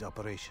about his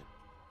operation.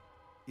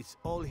 It's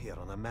all here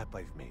on a map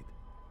I've made.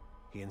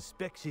 He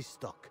inspects his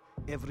stock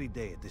every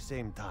day at the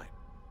same time.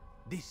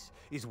 This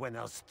is when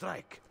I'll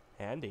strike.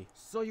 Handy.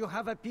 So you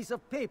have a piece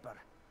of paper.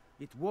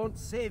 It won't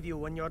save you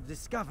when you're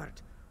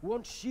discovered.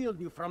 Won't shield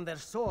you from their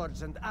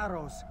swords and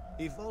arrows.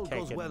 If all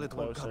Can't goes get well, it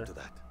won't come closer. to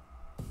that.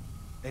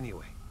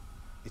 Anyway,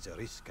 it's a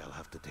risk I'll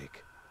have to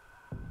take.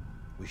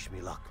 Wish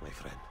me luck, my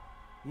friend.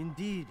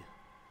 Indeed.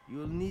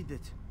 You'll need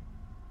it.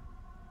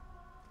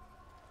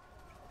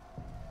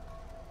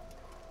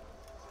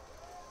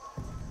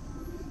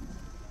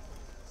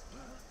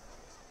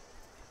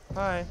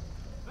 Hi.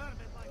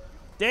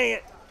 Dang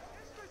it!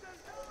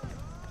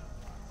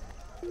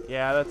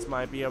 Yeah, that's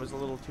my B. I was a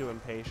little too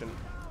impatient.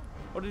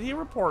 Oh, did he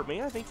report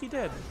me? I think he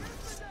did.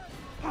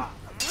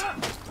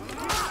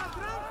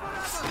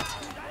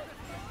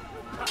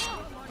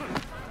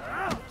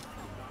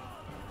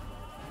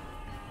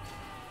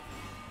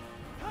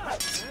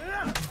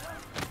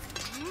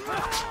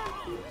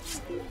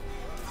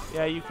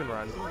 Yeah, you can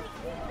run.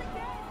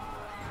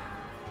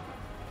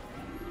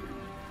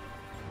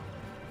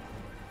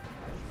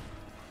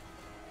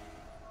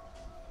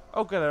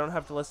 Oh good, I don't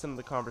have to listen to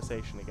the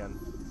conversation again.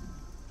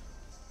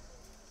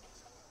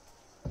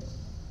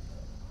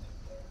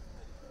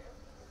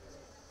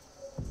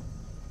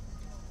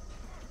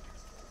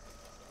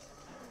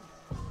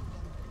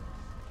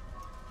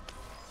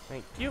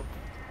 Thank you.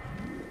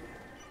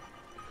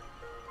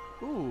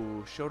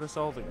 Ooh, showed us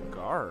all the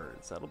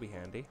guards. That'll be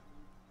handy.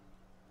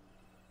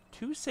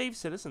 2 saved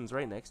citizens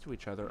right next to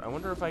each other. I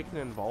wonder if I can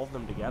involve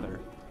them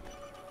together.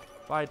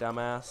 Bye,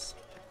 dumbass.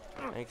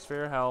 Thanks for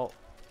your help.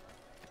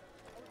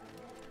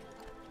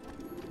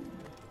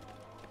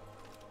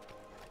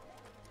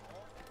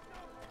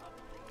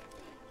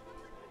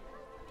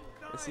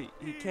 See,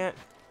 he can't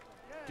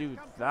do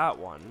that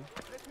one.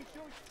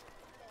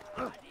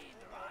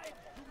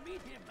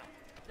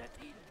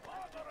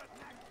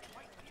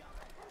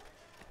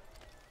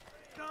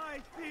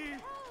 Die,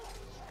 thief!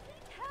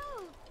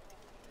 Help!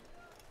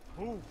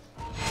 Move!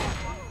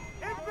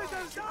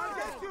 Infidels, I'll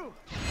get you!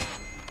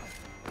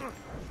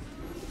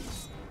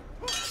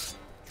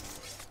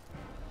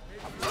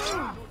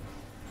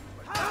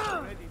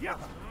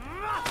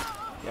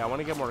 Yeah, I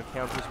want to get more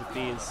encounters with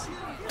these.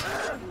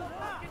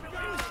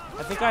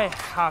 I think I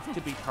have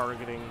to be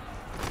targeting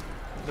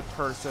the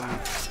person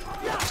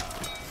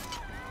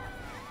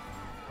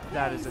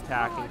that is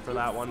attacking for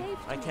that one.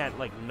 I can't,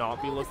 like,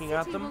 not be looking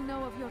at them. Will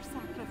know of your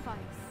sacrifice.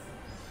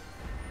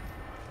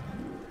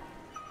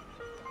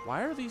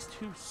 Why are these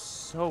two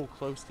so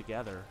close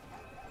together?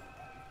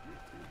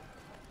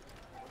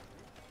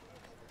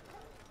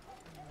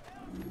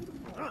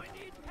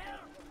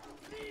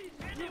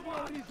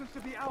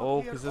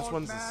 Oh, because this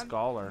one's a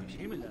scholar.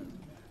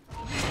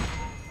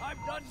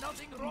 I've done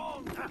nothing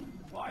wrong.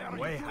 Why are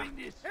you doing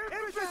this?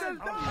 Infidel,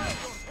 die!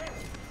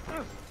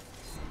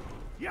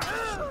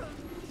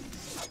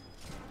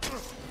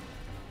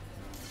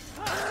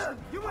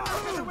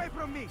 away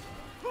from me!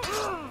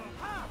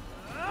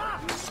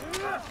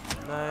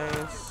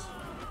 Nice.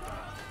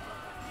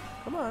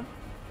 Come on.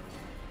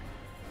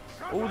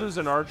 Oh, there's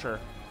an archer.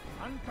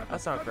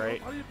 That's not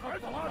great.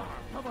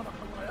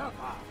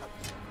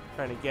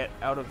 Trying to get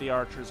out of the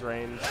archer's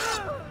range.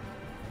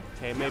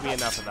 Okay, maybe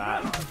enough of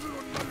that.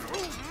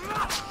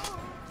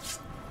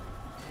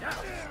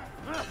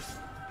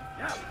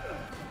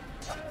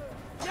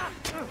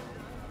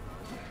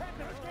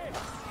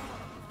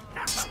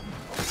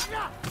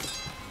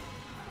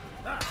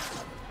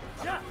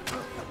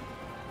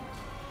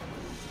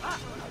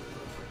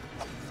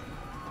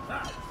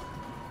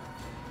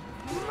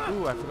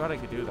 Ooh, I forgot I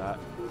could do that.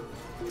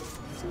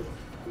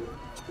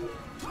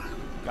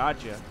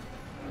 Gotcha.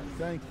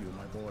 Thank you,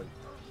 my boy.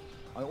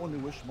 I only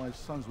wish my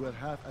sons were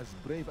half as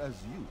brave as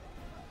you.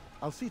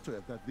 I'll see to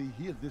it that they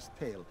hear this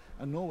tale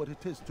and know what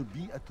it is to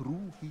be a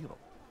true hero.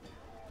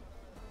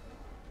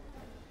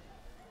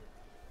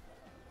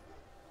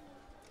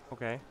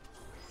 Okay.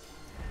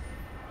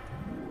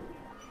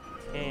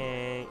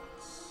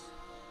 Thanks.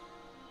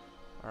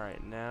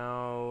 Alright,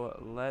 now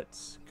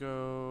let's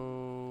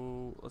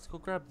go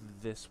grab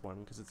this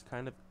one because it's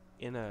kind of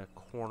in a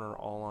corner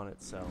all on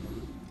itself.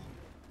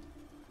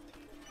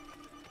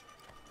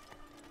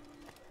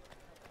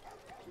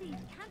 Please,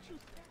 can't you?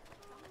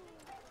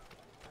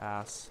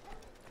 Pass.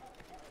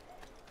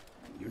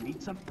 You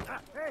need some.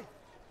 Hey!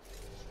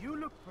 You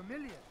look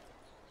familiar.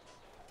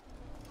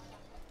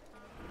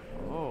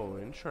 Oh,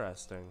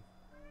 interesting.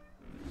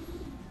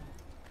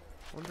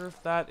 Wonder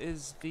if that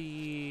is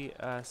the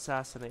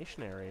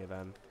assassination area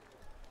then.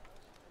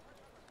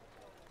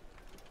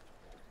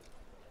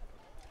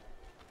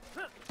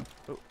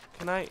 Oh,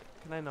 can I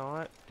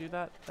not do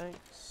that?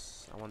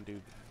 Thanks. I want to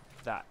do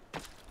that.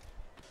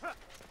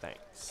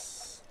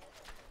 Thanks.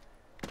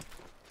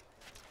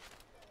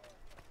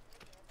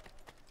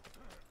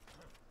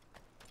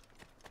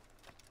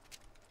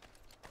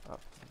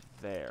 Up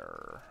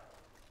there.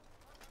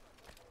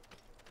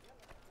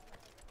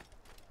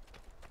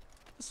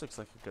 This looks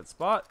like a good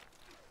spot.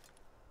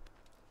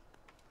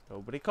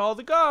 Nobody call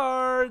the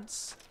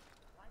guards.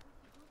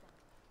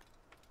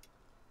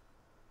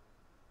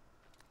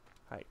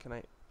 Hi, can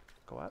I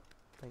go up?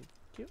 Thank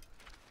you.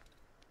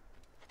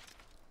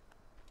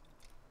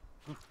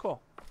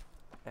 Cool.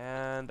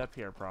 And up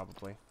here,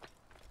 probably.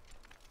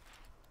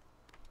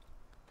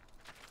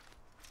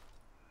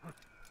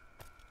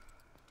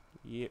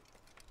 Yep.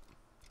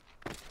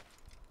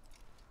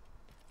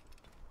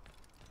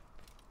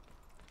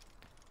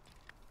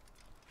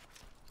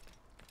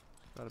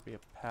 Gotta be a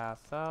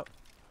path up.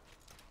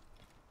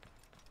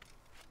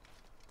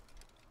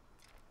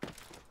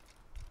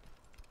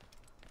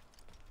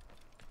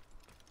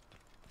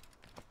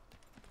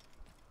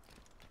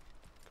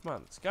 Come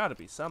on, it's gotta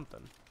be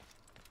something.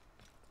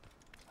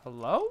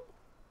 Hello?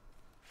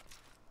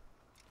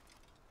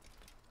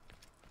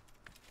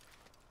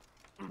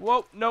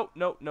 Whoa, no,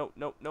 no, no,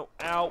 no, no,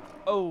 ow.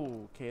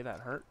 Oh, okay, that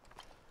hurt.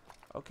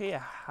 Okay,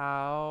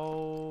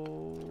 how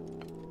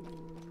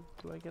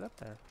do I get up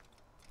there?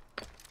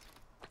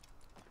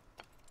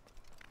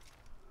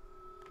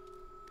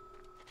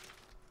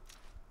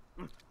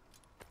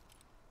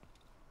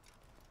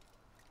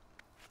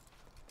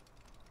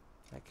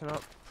 I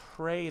cannot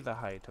pray the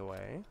height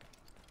away.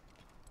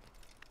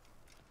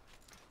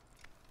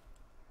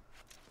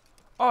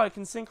 Oh, I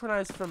can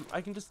synchronize from...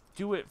 I can just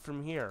do it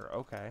from here.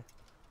 Okay.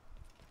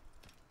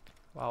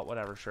 Well,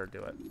 whatever. Sure,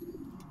 do it.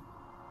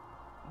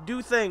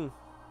 Do thing!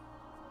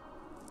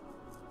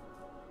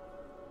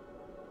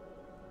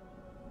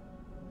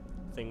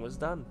 Thing was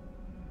done.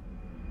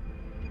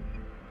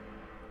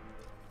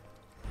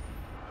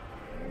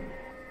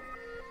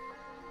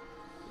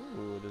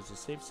 Ooh, there's a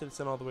safe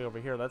citizen all the way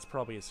over here. That's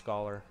probably a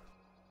scholar.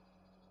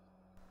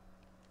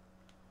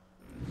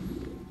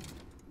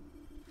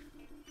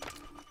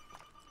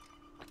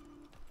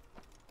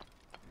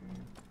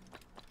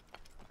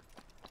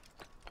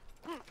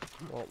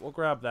 Well, we'll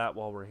grab that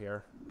while we're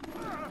here.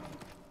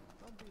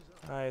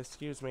 Hi,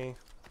 excuse me.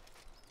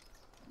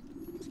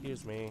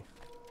 Excuse me.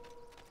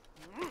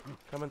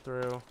 Coming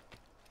through.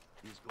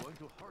 He's going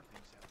to hurt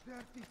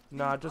himself.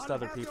 Nah, just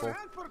other people.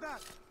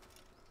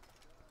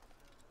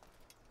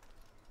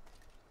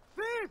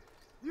 Thief!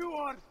 You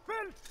are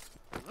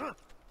filth!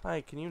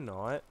 Hi, can you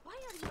not? Why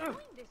are you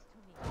doing this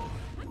to me?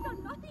 I've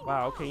done nothing.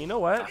 Wow, okay, you know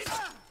what?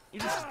 You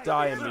just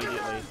die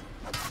immediately.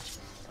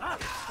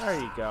 There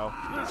you go.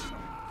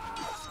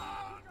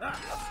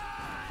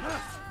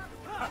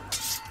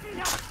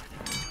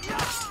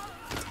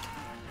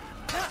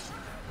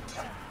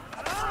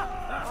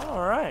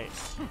 Alright.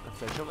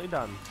 Efficiently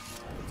done.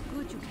 It's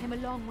good you came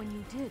along when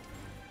you did.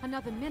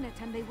 Another minute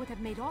and they would have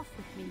made off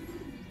with me.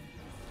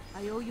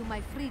 I owe you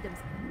my freedoms.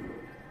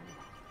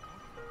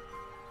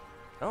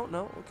 Oh,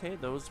 no. Okay,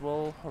 those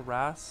will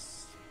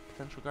harass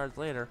potential guards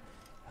later.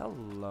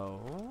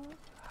 Hello.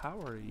 How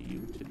are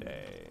you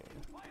today?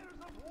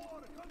 Fires of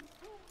war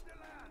consume the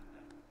land,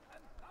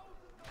 and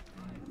thousands of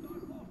lives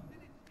are lost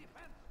in its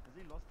defense. Has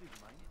he lost his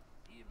mind?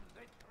 It seems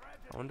a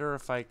tragedy. I wonder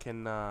if I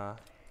can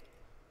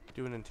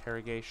do an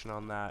interrogation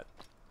on that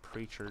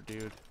creature,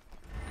 dude.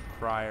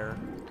 Crier.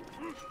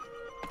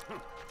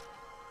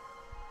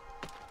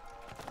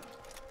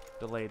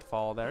 Delayed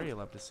fall there. You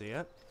love to see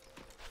it.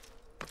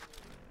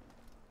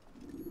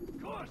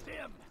 Curse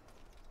him!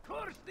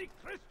 Curse the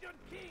Christian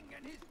king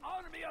and his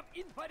army of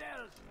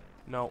infidels!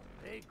 No.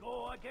 They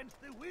go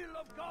against the will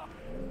of God.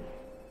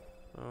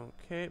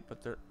 Okay,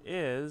 but there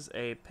is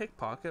a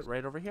pickpocket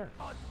right over here.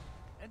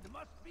 And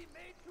must be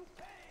made to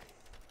pay.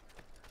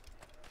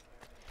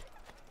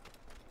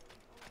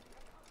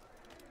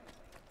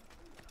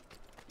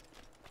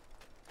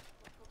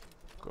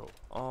 Go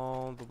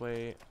all the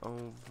way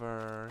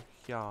over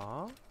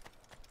here.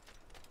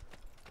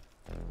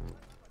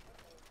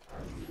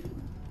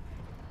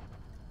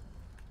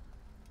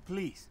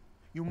 Please,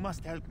 you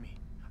must help me.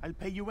 I'll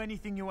pay you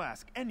anything you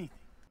ask, anything.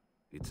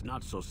 It's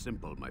not so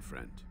simple, my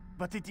friend.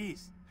 But it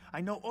is.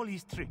 I know all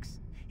his tricks.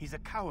 He's a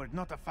coward,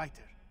 not a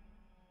fighter.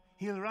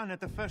 He'll run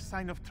at the first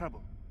sign of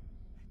trouble.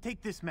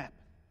 Take this map.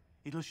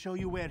 It'll show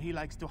you where he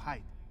likes to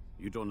hide.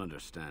 You don't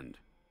understand.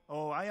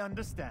 Oh, I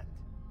understand.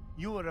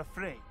 You are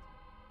afraid.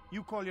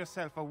 You call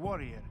yourself a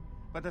warrior,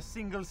 but a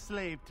single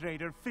slave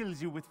trader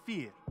fills you with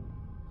fear.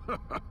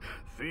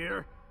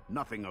 Fear?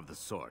 Nothing of the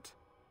sort.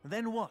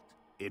 Then what?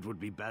 It would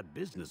be bad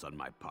business on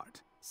my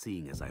part,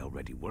 seeing as I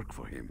already work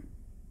for him.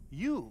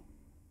 You?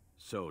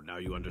 So, now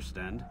you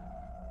understand?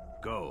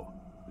 Go.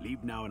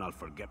 Leave now and I'll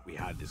forget we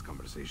had this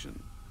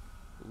conversation.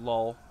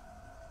 Lol.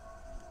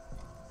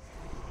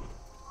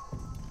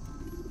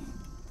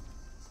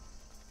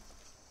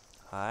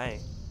 Hi.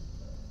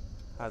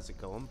 How's it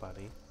going,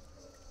 buddy?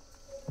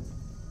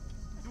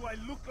 Do I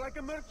look like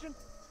a merchant?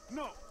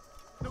 No.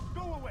 No,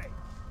 go away.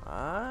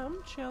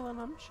 I'm chilling,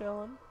 I'm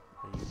chilling.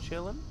 Are you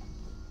chilling?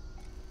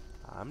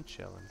 I'm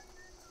chilling.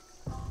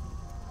 Oh,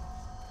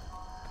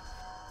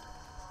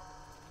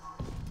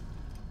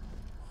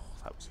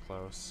 that was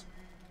close.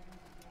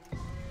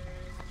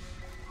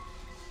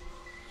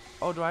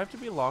 Oh, do I have to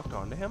be locked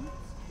onto him?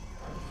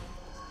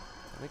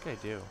 I think I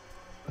do.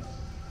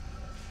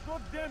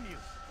 God damn you!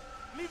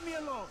 Leave me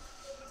alone!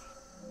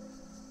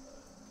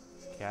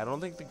 Okay, I don't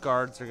think the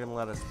guards are gonna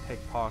let us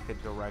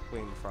pickpocket directly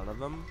in front of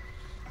them.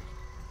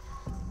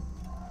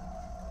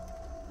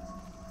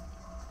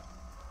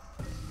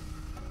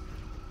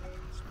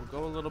 So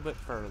we'll go a little bit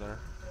further.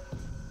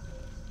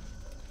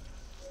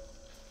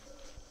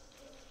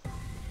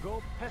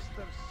 Go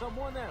pester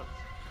someone else.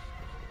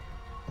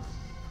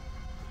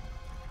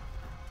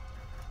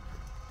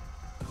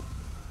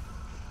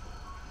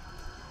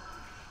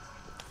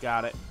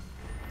 Got it.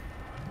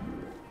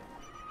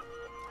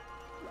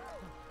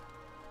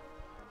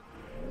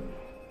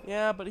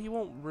 Yeah, but he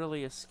won't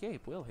really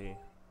escape, will he?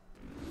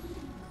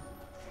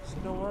 So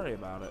don't worry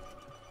about it.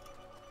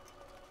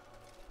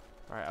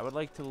 Alright, I would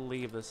like to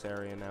leave this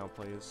area now,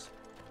 please.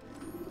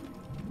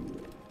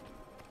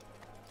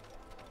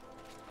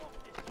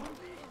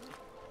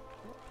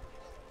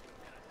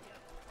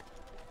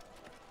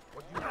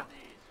 What do you have?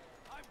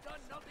 I've done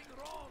nothing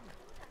wrong.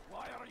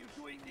 Why are you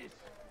doing this?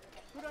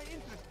 Could I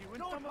interest you in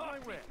Don't some of my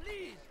hurt me, wares?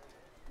 please.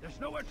 There's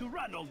nowhere to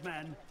run, old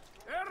man.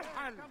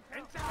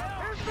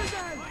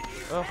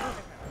 Oh,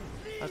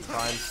 that's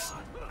fine.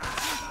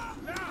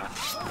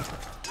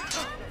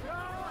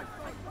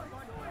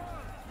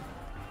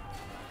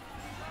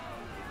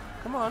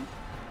 Come on.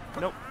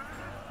 Nope.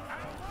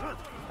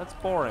 That's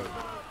boring.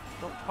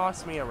 Don't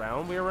toss me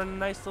around. We were in a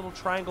nice little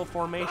triangle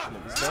formation.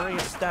 It was very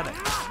aesthetic.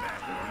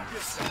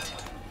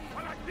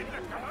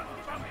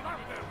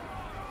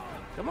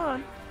 Come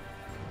on.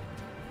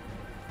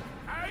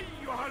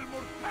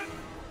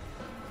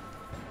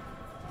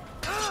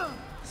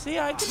 See,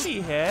 I can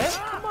be hit.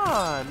 Come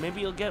on.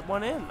 Maybe you'll get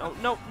one in. Oh,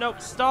 no, no.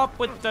 Stop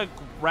with the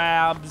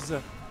grabs.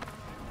 It's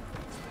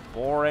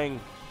boring.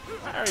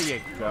 There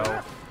you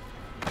go.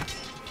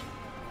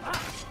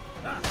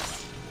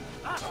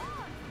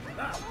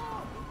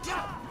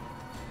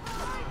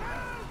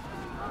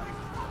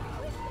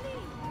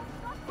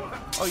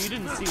 Oh, you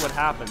didn't see what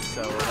happened,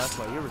 so that's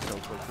why you were so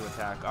quick to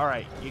attack. All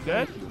right, you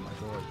good? Thank you, my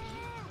lord.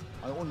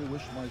 I only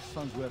wish my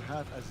sons were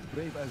half as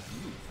brave as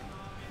you.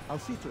 I'll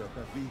see to it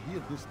that we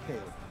hear this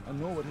tale and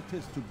know what it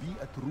is to be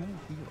a true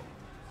hero.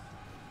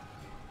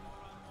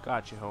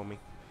 Got you, homie.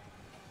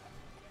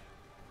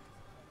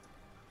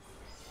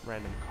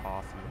 Random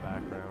cough in the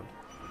background.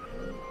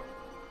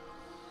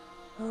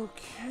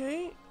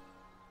 Okay.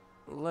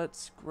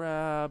 Let's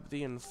grab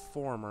the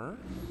informer.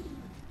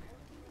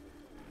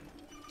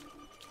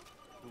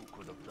 Who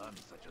could have done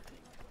such a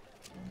thing?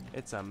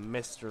 It's a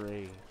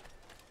mystery.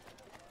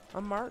 A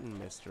Martin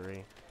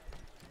mystery.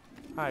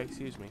 Hi,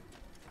 excuse me.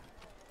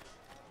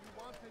 You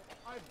want it?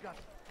 I've got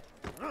it.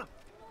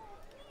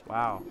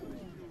 Wow.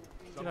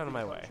 Get out of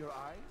my way. Your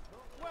eye?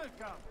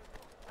 Welcome!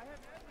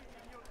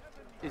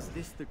 Is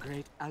this the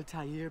great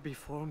Altair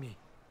before me?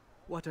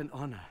 What an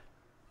honor.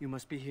 You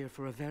must be here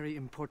for a very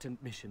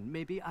important mission.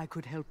 Maybe I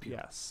could help you.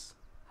 Yes.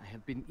 I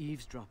have been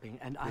eavesdropping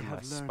and I In my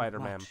have learned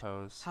Spider-Man much.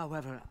 pose.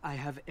 However, I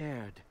have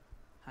erred.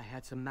 I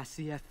had some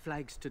Masyaf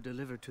flags to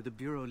deliver to the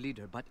Bureau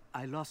leader, but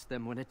I lost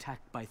them when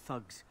attacked by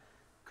thugs.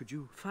 Could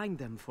you find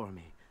them for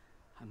me?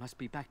 I must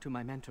be back to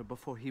my mentor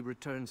before he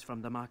returns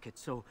from the market,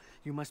 so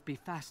you must be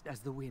fast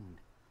as the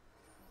wind.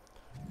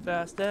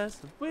 Fast as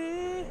the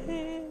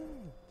wind.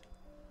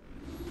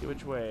 Okay,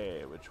 which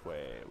way? Which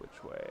way?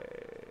 Which way?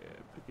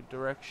 Pick a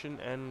direction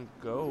and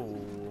go.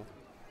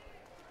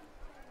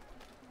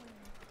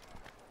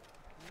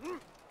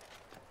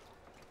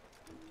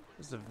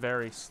 This is a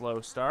very slow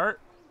start.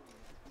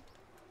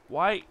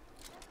 Why?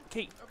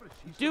 Okay,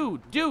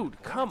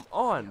 dude, come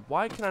on.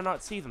 Why can I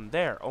not see them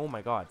there? Oh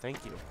my god,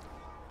 thank you.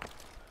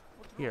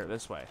 Here,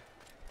 this way.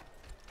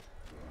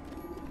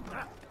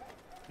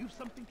 You've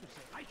something to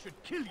say. I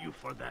should kill you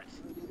for that.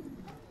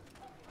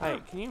 Hi,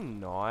 can you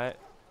not?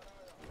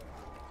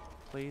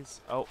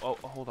 Please? Oh,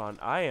 hold on.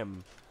 I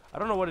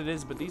don't know what it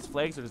is, but these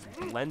flags are just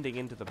blending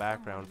into the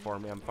background for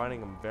me. I'm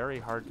finding them very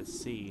hard to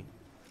see.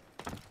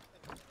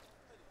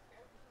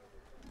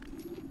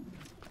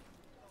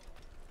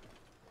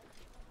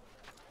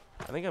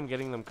 I think I'm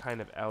getting them kind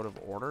of out of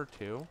order,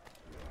 too.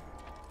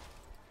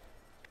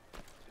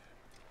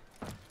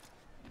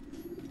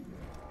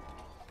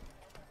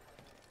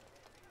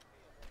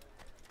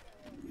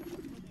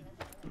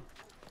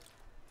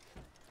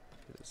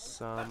 There's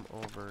some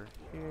over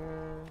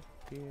here.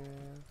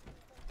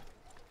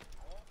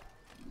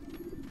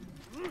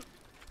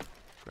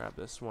 Grab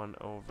this one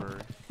over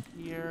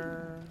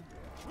here.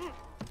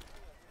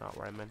 Not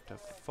where I meant to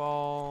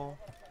fall.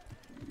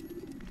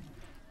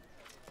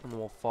 And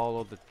we'll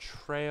follow the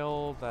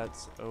trail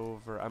that's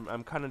over.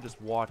 I'm kind of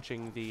just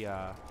watching the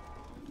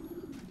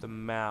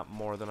map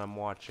more than I'm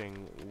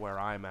watching where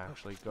I'm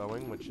actually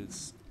going, which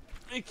is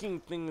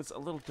making things a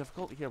little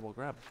difficult. Here, we'll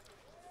grab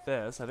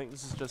this. I think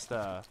this is just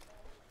an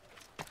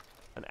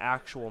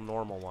actual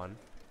normal one.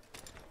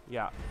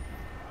 Yeah.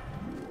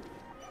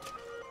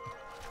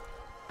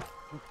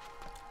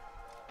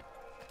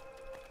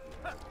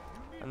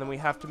 And then we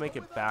have to make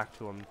it back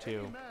to him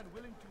too.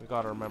 We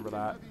gotta remember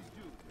that.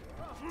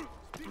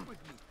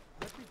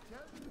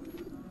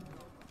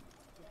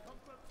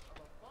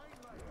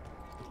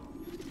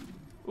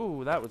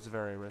 Ooh, that was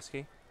very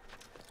risky.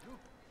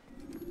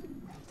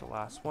 The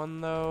last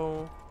one,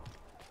 though.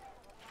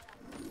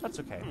 That's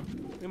okay.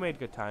 We made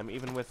good time,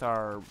 even with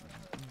our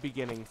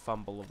beginning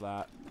fumble of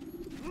that.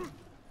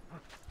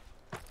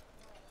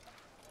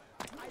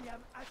 I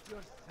am at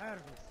your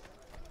service.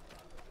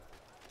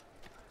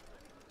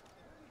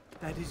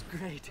 That is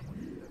great.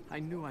 I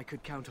knew I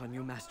could count on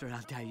you, Master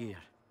Altair.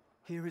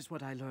 Here is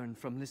what I learned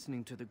from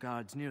listening to the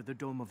guards near the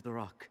Dome of the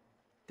Rock.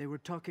 They were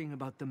talking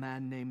about the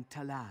man named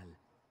Talal.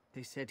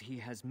 They said he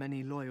has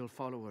many loyal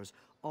followers,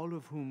 all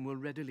of whom will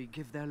readily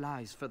give their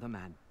lives for the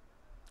man.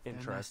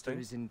 Interesting. Their master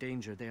is in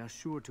danger. They are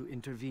sure to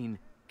intervene,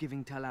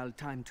 giving Talal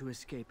time to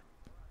escape.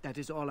 That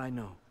is all I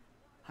know.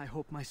 I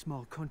hope my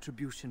small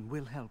contribution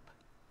will help.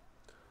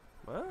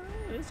 Well,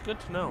 it's good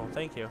to know.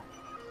 Thank you.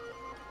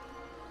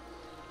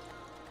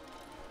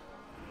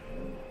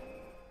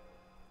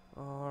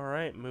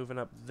 Alright, moving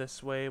up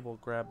this way, we'll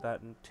grab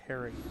that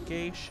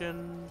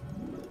interrogation.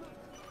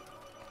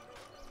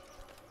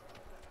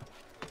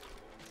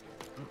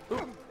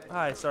 Ooh,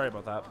 hi, sorry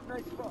about that.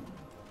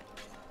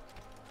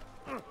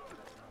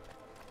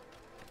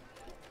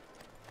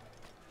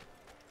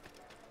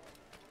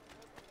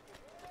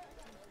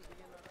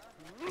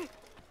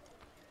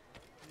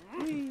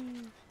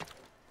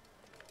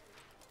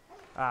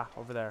 Ah,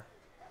 over there.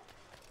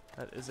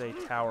 That is a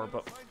tower,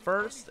 but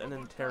first an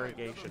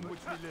interrogation.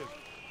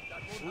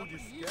 Food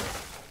is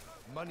scarce,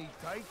 money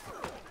tight,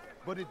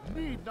 but it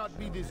need not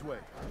be this way.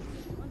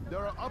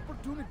 There are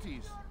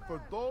opportunities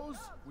for those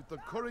with the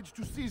courage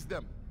to seize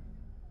them.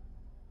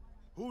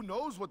 Who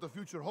knows what the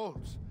future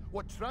holds?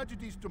 What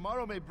tragedies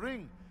tomorrow may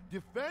bring?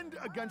 Defend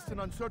against an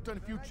uncertain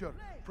future.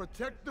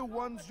 Protect the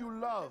ones you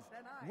love.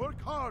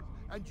 Work hard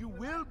and you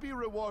will be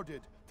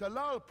rewarded.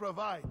 Talal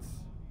provides.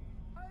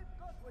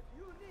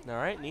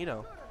 Alright,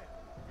 neato.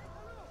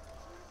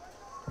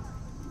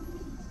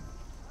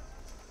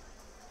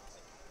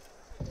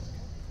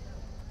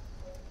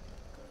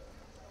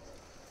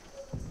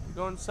 You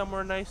going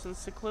somewhere nice and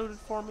secluded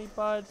for me,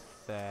 bud?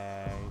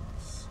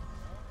 Thanks.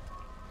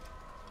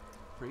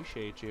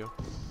 Appreciate you.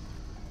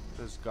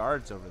 There's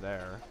guards over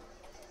there.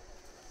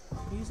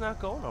 He's not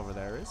going over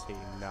there, is he?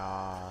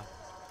 Nah.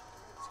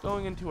 He's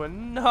going into a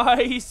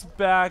nice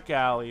back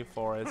alley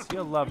for us.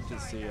 You'll love to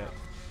see it.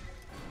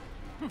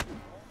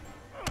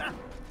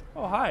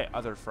 Oh, hi,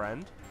 other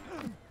friend.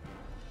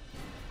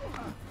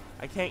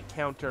 I can't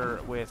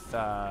counter with,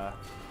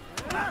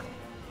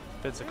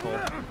 physical.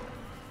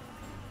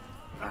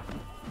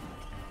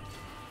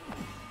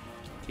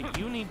 Okay,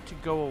 you need to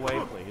go away,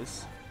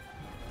 please.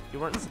 You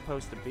weren't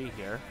supposed to be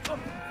here. Oh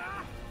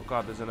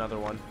god, there's another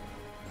one.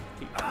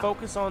 Okay,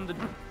 focus on the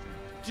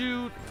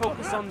dude.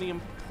 Focus on the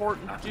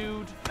important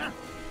dude.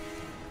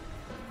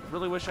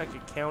 Really wish I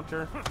could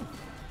counter.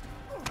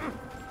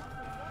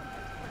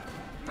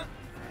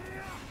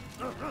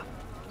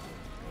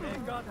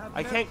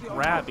 I can't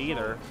grab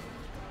either.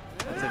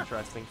 That's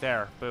interesting.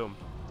 There, boom.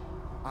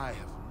 I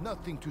have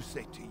nothing to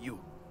say to you.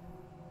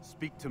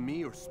 Speak to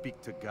me or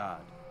speak to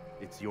God.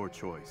 It's your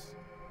choice.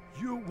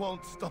 You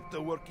won't stop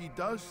the work he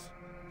does.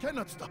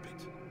 Cannot stop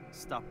it.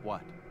 Stop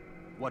what?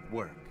 What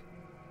work?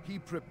 He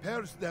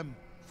prepares them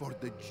for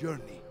the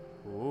journey.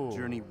 Ooh.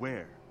 Journey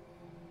where?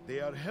 They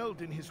are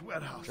held in his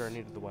warehouse.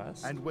 Journey to the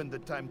west? And when the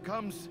time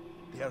comes,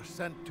 they are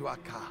sent to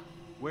Akka.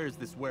 Where is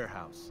this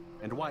warehouse?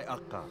 And why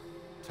Akka?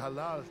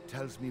 Talal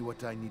tells me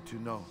what I need to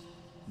know.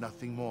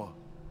 Nothing more.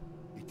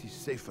 It is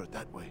safer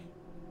that way.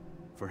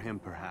 For him,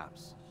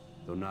 perhaps.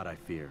 Though not, I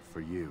fear,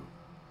 for you.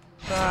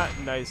 Ah,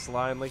 nice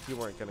line, like you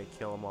weren't gonna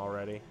kill him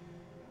already.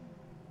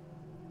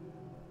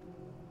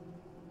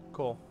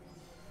 Cool.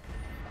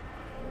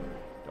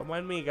 Don't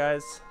mind me,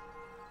 guys.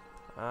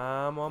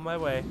 I'm on my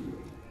way.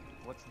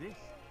 What's this?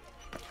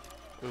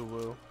 Ooh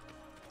woo.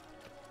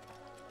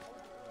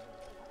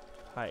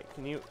 Hi,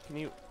 can you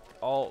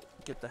all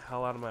get the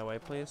hell out of my way,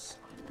 please?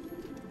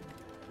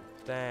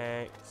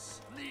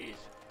 Thanks. Please,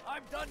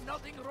 I've done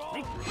nothing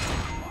wrong.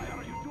 Why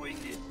are you doing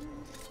this?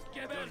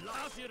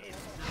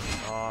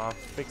 Aw,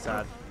 big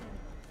sad.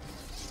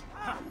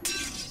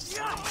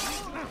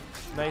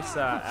 Nice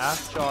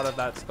ass shot of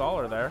that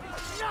scholar there.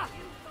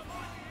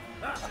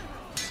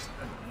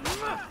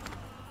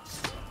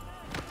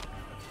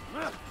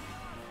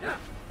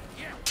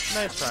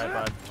 Nice try,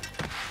 bud.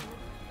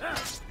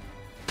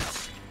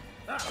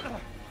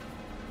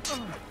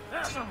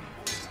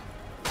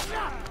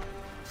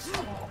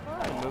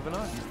 Moving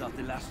on. He's not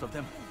the last of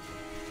them.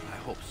 I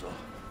hope so.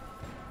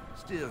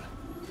 Still,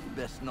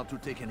 best not to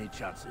take any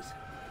chances.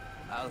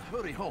 I'll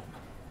hurry home.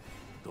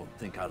 Don't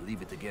think I'll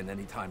leave it again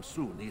anytime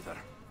soon, either.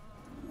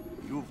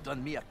 You've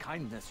done me a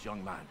kindness,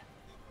 young man.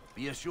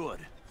 Be assured,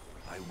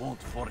 I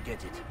won't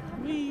forget it.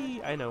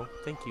 Whee! I know.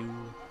 Thank you.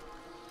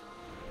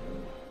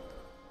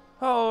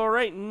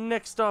 Alright,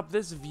 next up,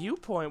 this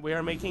viewpoint. We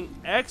are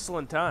making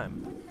excellent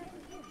time.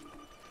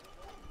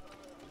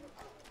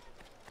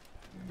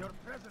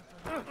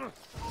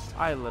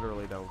 I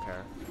literally don't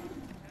care.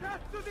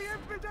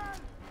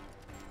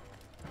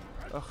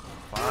 Ugh,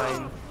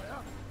 fine.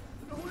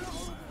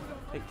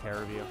 Take care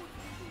of you.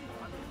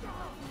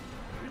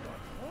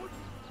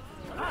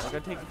 I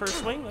gotta take the first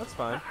swing? That's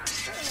fine.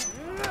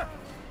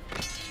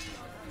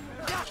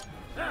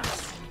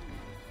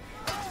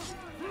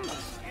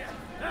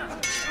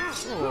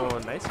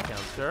 Oh, nice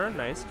counter,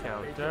 nice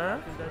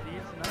counter.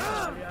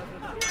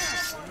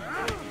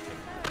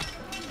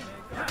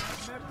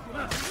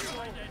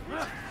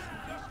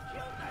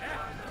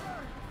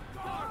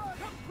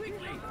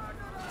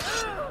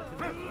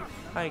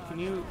 Hi, can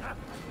you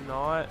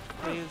not,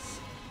 please?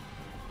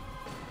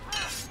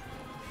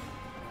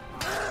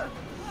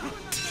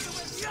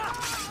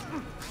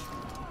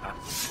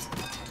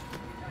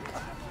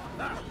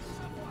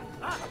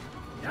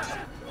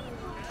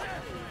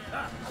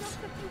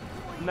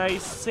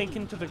 Nice sink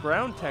into the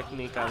ground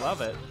technique, I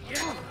love it.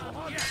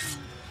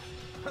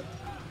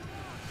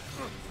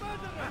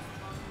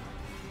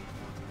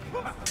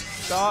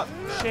 Stop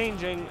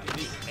changing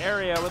the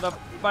area where the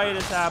fight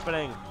is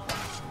happening.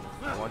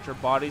 I want your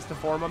bodies to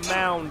form a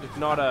mound,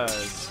 not a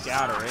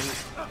scattering.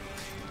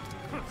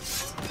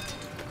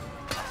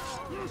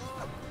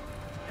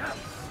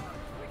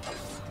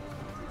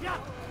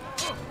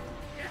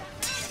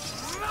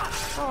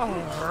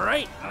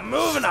 Alright,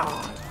 moving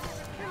on.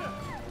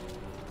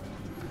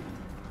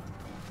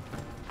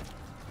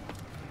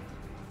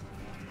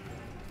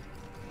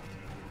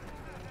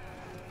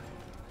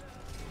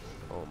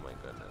 Oh my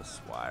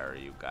goodness, why are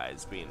you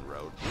guys being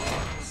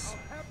roadblocks?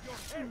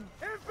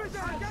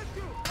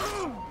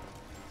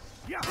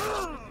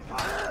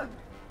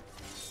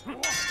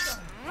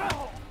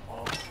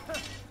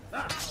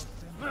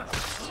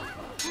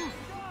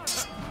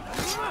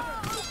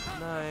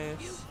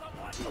 Nice.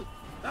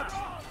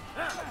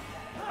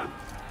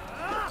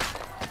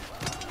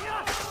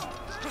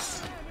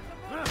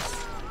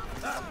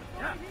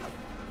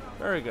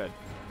 Very good.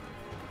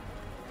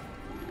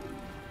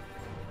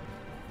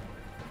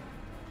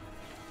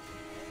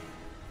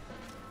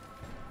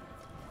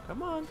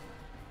 Come on.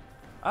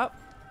 Up.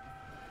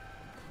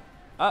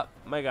 Up,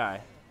 my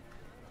guy.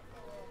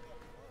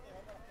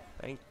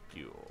 Thank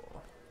you.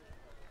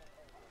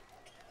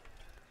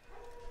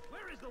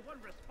 Where is the one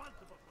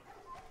responsible for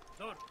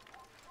this?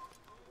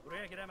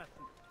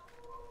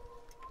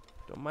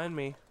 Don't mind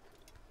me.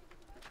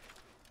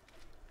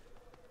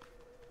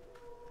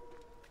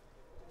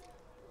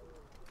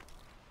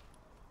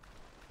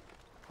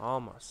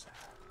 Almost there.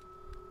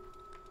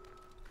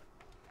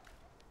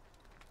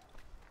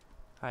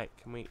 Hi,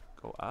 can we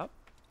go up,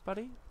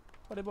 buddy?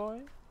 Buddy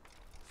boy?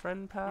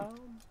 Friend pal?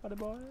 Buddy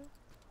boy?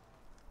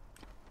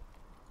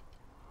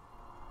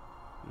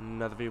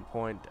 Another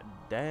viewpoint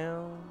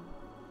down.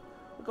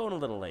 We're going a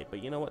little late,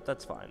 but you know what?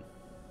 That's fine.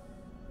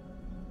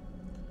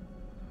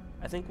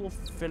 I think we'll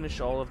finish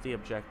all of the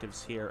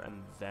objectives here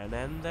and then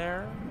end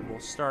there. We'll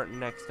start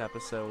next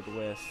episode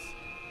with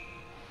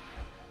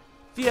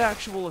the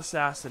actual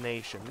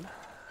assassination.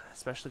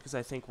 Especially because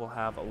I think we'll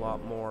have a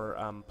lot more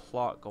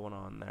plot going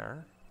on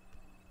there.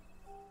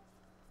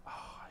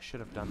 Oh, I should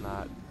have done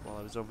that while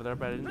I was over there,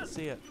 but I didn't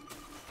see it.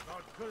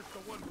 curse the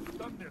one who's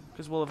done this.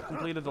 Because we'll have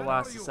completed the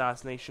last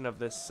assassination of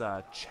this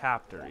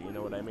chapter, you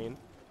know what I mean?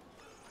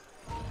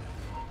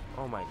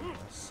 Oh my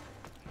goodness.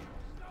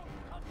 Now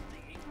comes the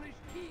English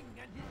king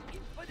and his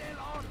infidel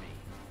army.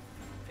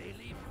 They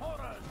leave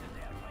horrors in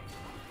their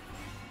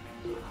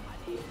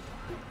wake.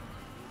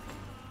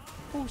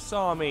 Who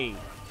saw me?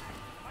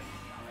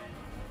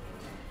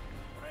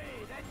 Pray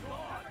that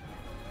God.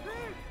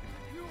 Thief!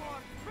 You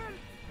are filth!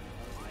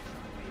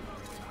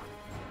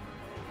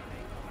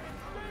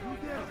 You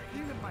dare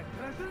steal in my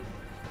presence?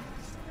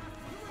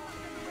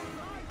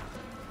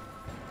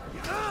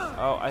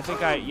 Oh, I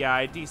think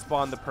I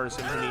despawned the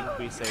person who needed to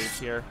be saved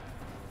here.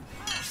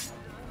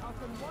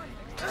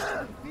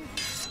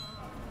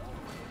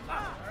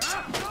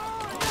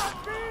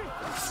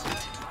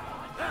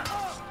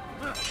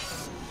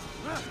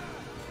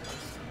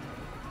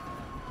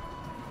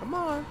 Come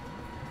on.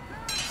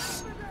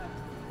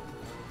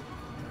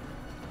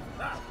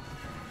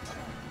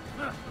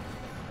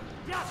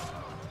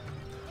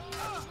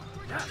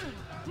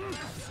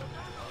 Beautiful.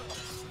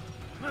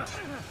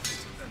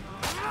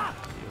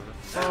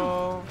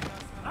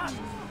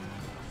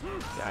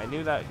 Yeah, I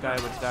knew that guy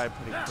would die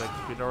pretty quick.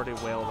 We'd already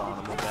wailed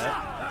on him a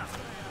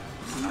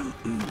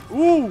bit.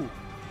 Ooh!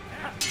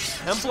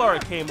 Templar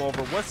came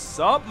over. What's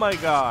up, my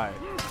guy?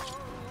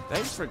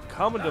 Thanks for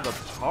coming to the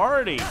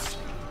party.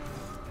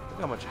 Look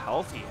how much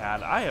health he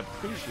had. I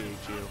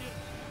appreciate you.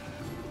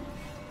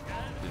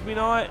 Did we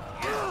not?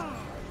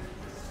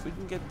 We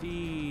can get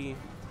the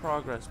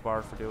progress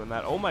bar for doing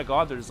that. Oh my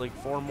god, there's like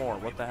 4 more.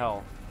 What the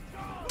hell?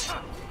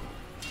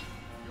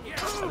 I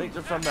think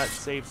they're from that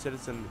Save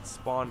Citizen that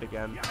spawned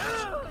again.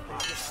 I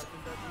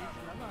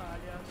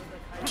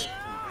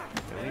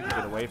need to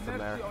get away from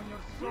there.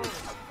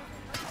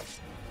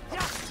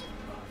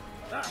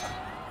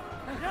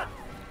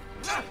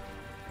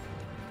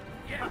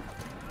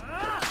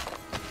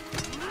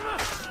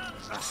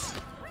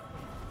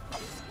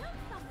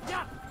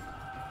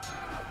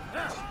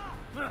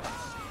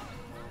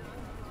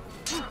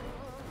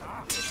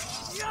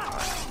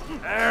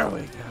 There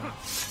we go.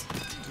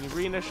 Can you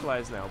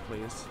reinitialize now,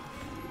 please?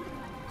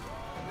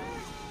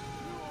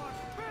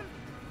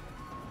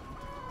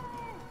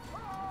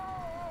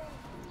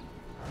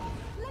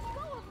 Let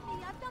go of me!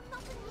 I've done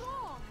nothing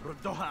wrong!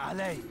 ردوها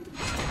علي.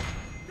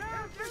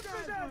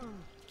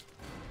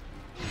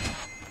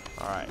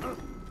 Alright.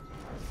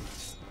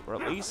 We're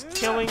at least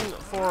killing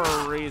for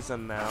a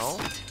reason now.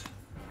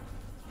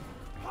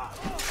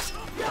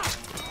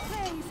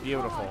 Praise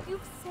Beautiful. God,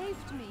 you've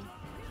saved me.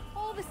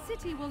 All the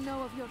city will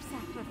know of your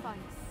sacrifice.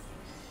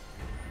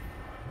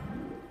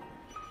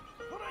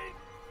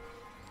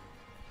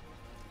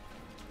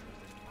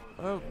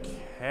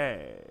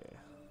 Okay.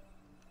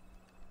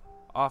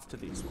 Off to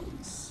these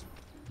ones.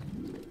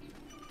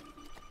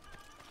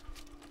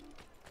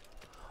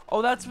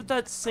 Oh, that's what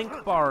that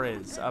sync bar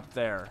is up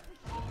there.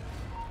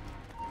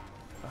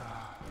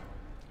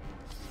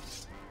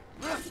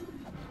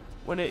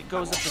 When it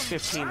goes up to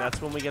 15,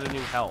 that's when we get a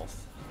new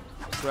health.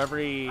 So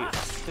every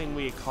thing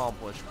we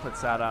accomplish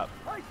puts that up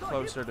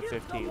closer to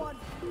 15.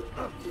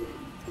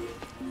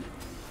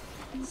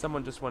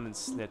 Someone just went and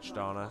snitched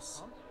on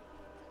us.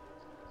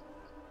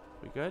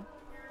 We good?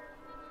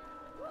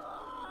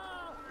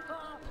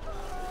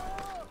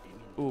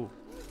 Ooh,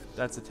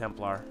 that's a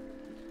Templar.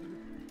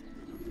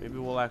 Maybe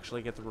we'll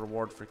actually get the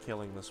reward for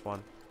killing this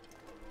one.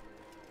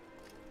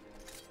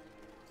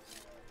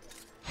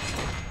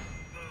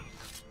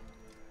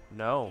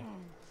 No.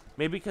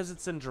 Maybe because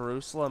it's in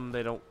Jerusalem,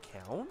 they don't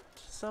count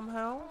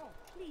somehow?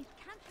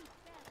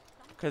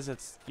 Because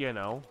it's, you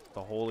know,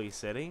 the holy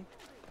city.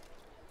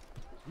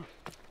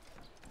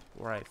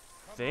 Where I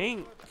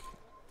think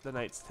the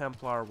Knights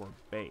Templar were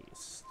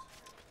based.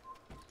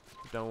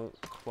 Don't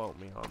quote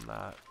me on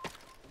that.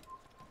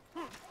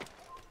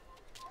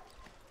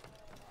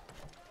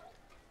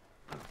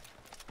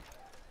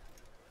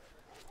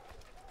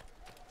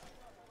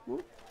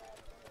 Whoop.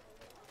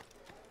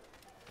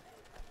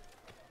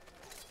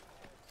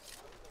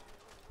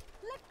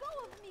 Let go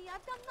of me!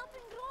 I've done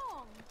nothing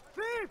wrong!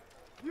 Thief!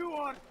 You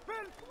are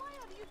filth! Why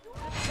are you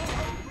doing this?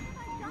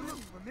 You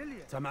look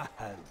familiar.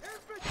 تمهل.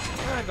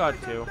 I got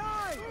 2.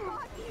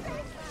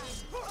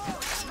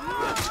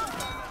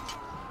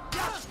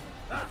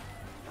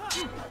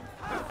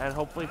 And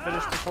hopefully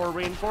finish before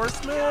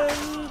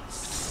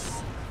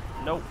reinforcements.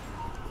 Nope.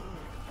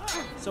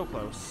 So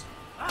close.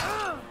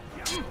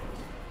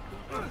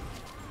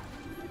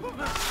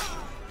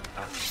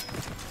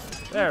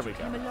 There we go.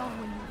 Came along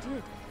when you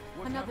did.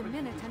 Another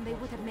minute and they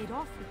would have made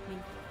off with me.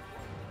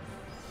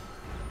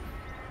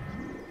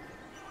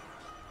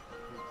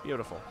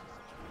 Beautiful.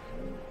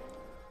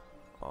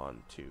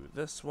 On to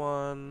this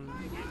one.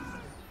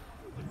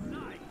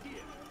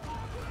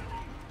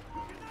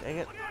 Dang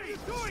it. What are you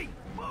doing?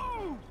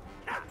 Move!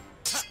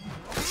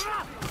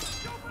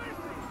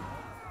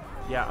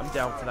 Yeah, I'm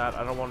down for that.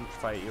 I don't want to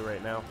fight you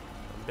right now.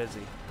 I'm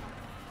busy.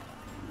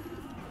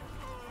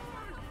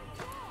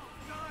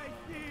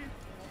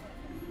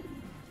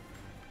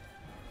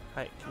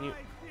 Hi, can you...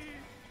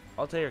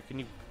 Altair, can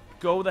you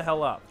go the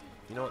hell up?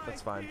 You know what?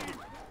 That's fine.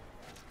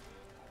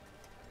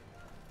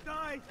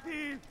 Die,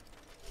 thief!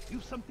 You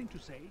something to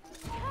say?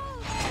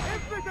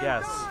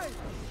 Yes.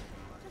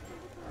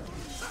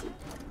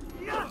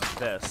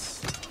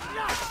 This.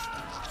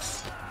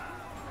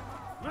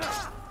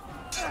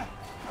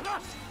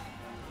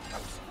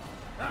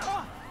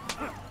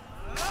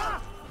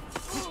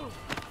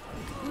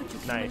 Good you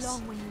came Nice.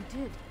 along when you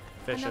did.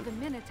 Efficient. Another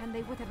minute and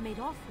they would have made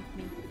off with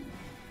me.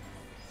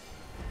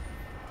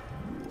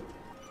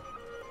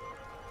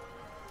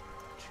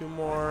 Two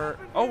more.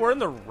 Oh, we're in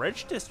the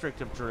rich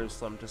district of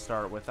Jerusalem to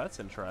start with. That's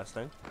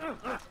interesting.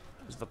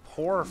 There's the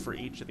poor for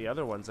each of the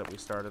other ones that we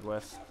started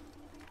with.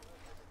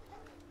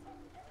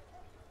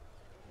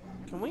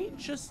 Can we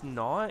just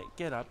not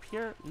get up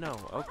here? No,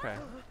 okay.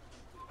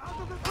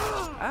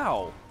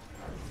 Ow.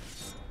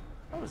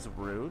 That was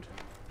rude.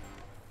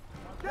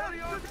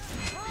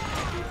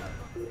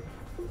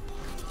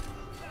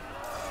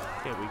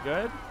 Okay, we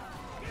good?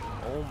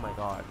 Oh my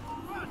god.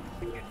 I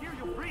can hear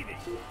you breathing.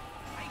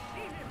 I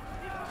see him.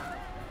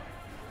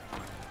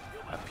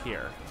 Up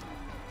here.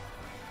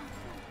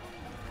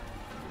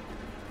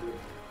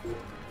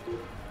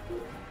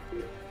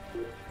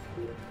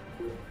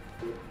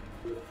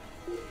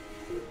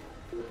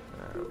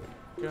 There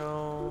we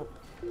go.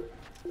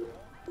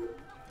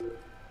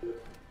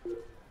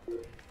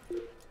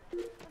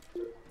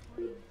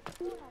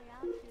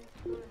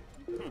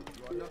 You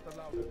are not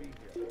allowed to be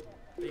here.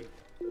 Leave.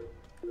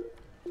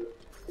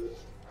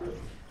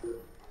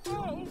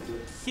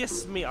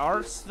 Kiss me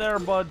arse there,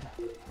 bud.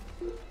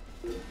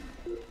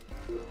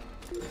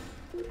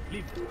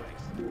 Leave this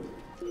place.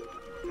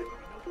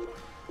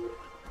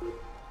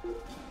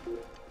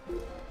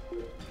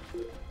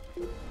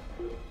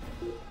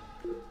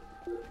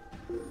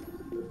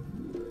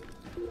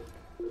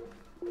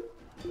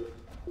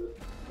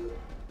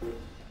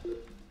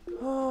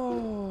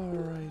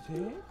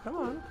 Alrighty. Come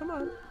on, come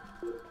on.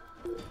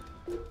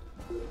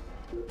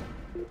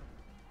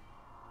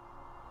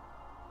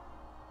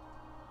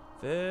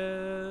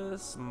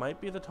 This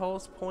might be the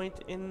tallest point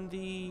in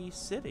the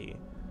city.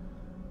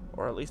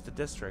 Or at least the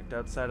district,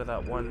 outside of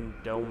that one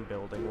dome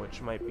building,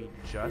 which might be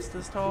just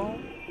as tall.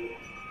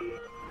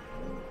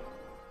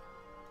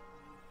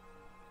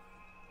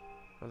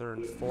 Another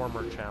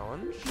informer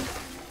challenge.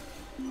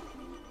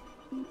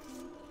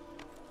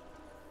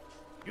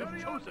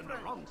 You've chosen the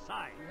wrong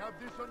side. We have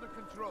this under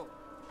control.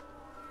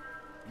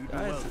 You do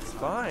Guys, well. it's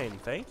fine.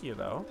 Thank you,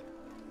 though.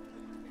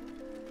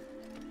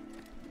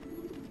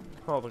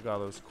 Oh my god,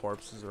 those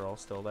corpses are all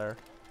still there.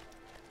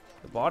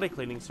 The body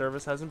cleaning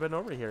service hasn't been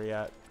over here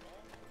yet.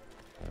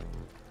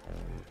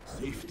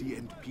 Safety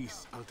and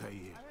peace, Altair.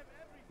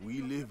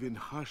 We live in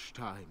harsh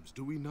times,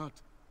 do we not?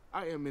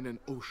 I am in an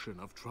ocean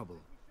of trouble.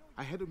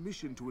 I had a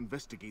mission to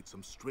investigate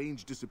some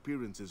strange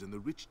disappearances in the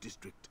rich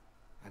district,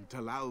 and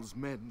Talal's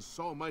men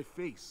saw my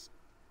face.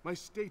 My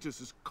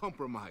status is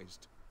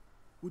compromised.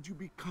 Would you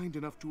be kind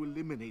enough to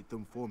eliminate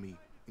them for me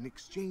in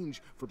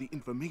exchange for the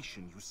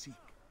information you seek?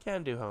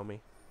 Can do, homie.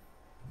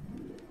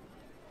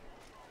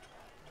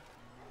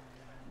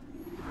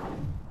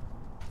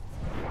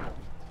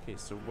 Okay,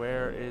 so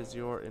where is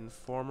your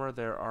informer?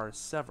 There are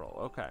several.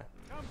 Okay.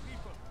 Come,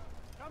 people.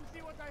 Come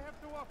see what I have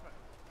to offer.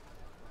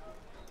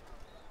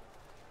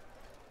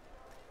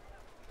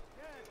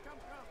 Yes,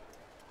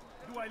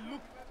 come. Do I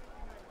look?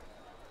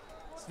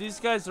 So these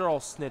guys are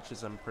all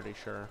snitches, I'm pretty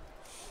sure.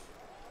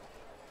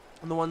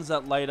 And the ones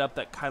that light up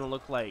that kind of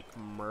look like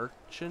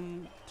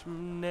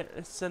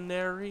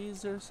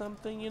mercenaries or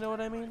something, you know what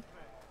I mean?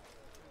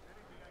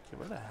 Okay,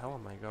 where the hell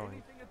am I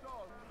going?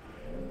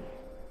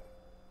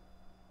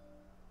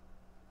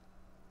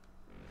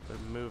 They're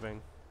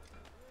moving.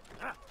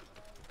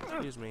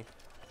 Excuse me.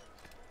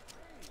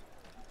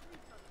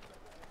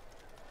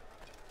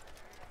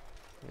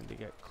 Need to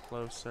get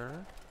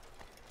closer.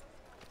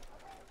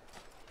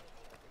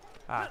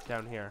 Ah,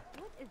 down here.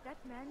 What is that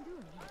man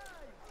doing?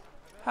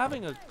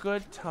 Having a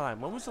good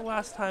time. When was the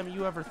last time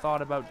you ever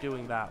thought about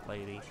doing that,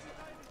 lady?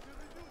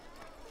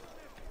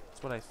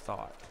 That's what I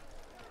thought.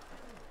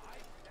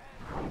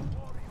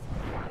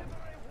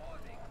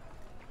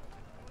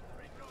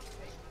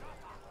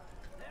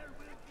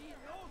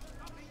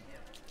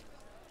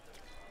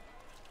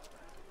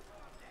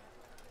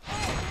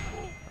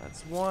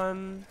 That's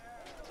one.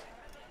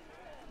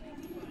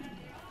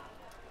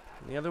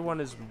 And the other one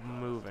is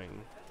moving.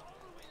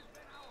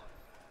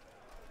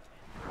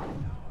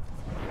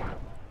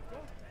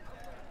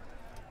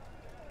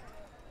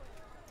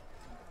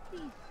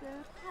 Please, sir,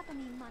 have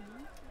any money?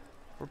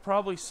 We're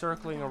probably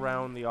circling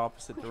around the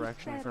opposite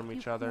direction from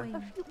each other.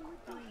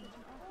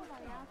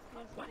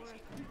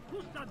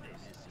 Who's done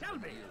this? Tell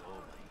me.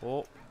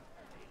 Oh.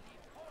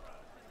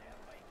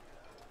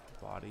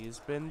 Body's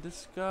been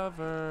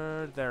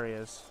discovered. There he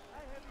is.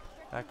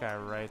 That guy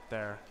right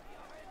there.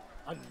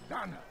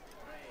 اللعنة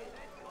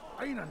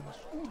أين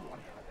المسؤول عن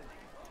هذا؟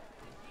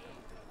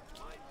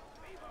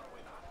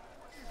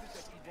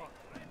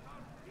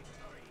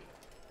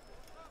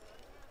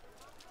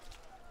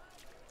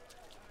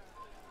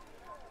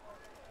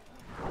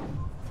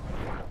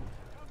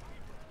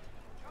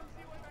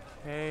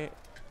 Okay.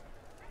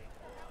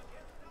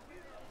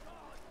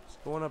 Let's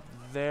go one up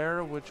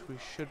there, which we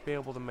should be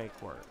able to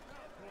make work.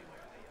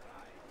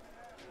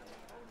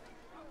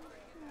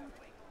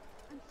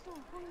 I'm so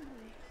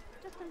hungry.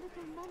 Just a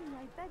little money,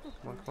 I beg of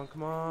Come on, you. come on,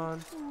 come on.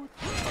 Food.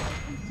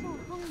 I'm so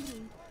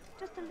hungry.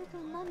 Just a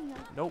little money, I...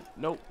 Nope,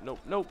 nope, nope,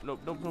 nope, nope,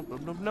 nope, nope,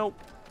 nope, nope, nope.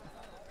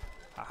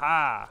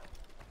 Aha!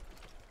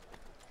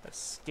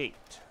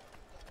 Escaped.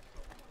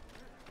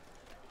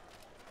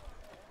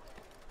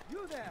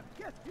 You there!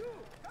 Yes, you!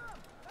 Come!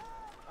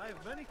 I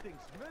have many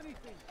things, many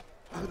things.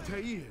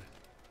 Altair,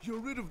 you're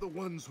rid of the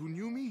ones who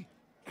knew me?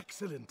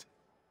 Excellent.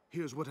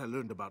 Here's what I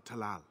learned about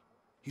Talal.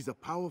 He's a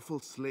powerful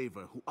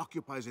slaver who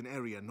occupies an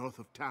area north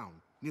of town,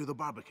 near the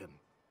Barbican.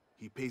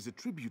 He pays a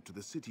tribute to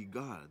the city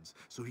guards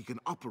so he can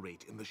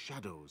operate in the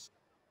shadows.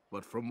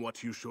 But from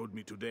what you showed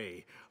me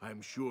today,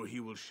 I'm sure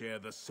he will share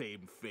the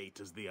same fate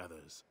as the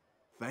others.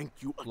 Thank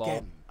you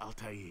again,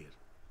 Altair.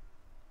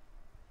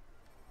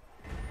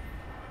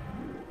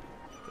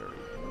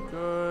 Very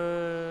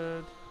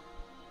good.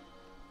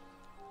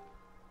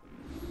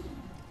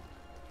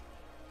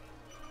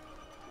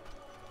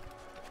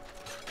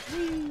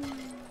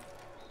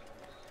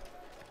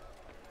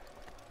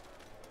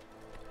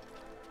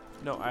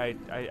 No,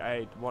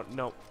 I want,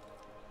 no.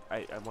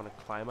 I want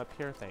to climb up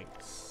here,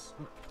 thanks.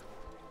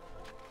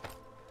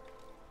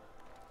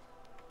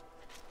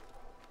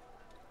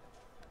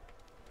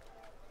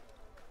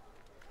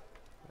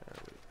 There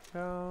we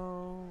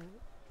go.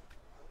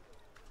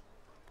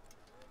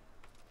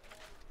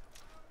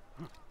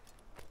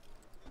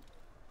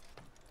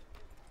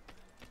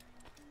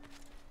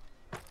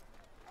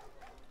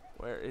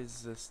 Where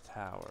is this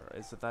tower?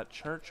 Is it that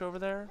church over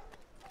there?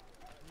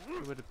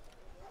 It would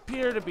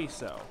appear to be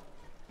so.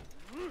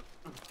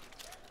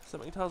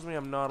 Something tells me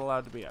I'm not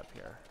allowed to be up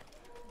here.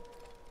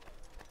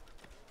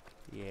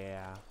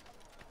 Yeah,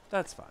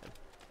 that's fine.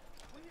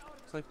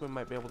 Looks like we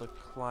might be able to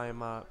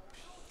climb up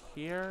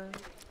here.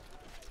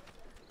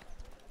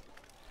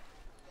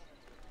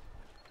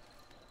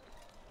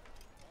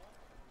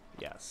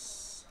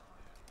 Yes.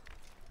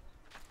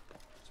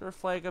 Is there a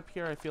flag up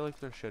here? I feel like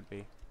there should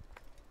be.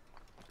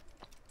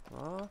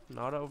 Well,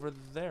 not over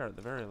there at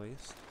the very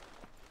least.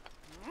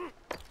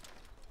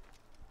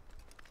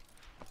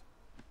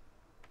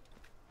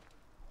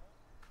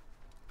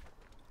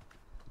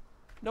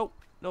 Nope,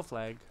 no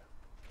flag.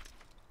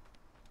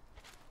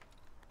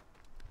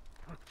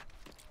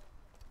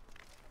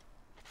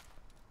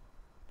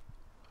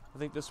 I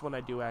think this one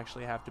I do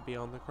actually have to be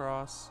on the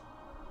cross.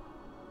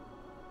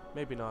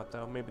 Maybe not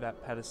though, maybe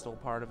that pedestal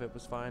part of it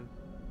was fine.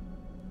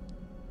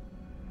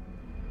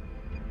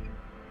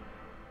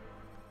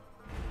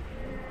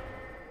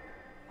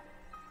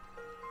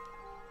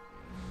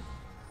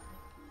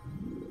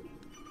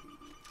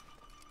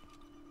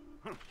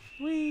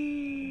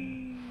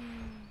 Whee!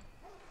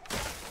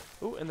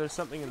 Ooh, and there's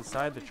something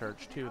inside the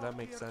church too, that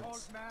makes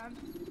sense.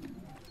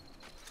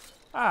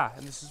 Ah,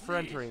 and this is for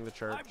entering the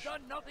church. I've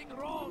done nothing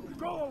wrong.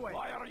 Go away.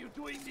 Why are you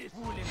doing this?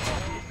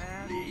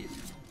 Please.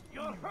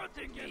 You're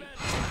hurting me.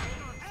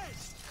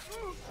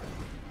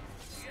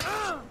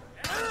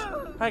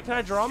 Hi, can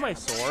I draw my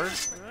sword?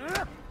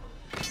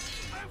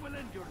 I will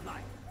end your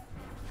life.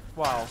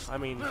 Well, I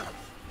mean,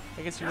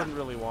 I guess you wouldn't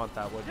really want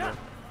that, would you?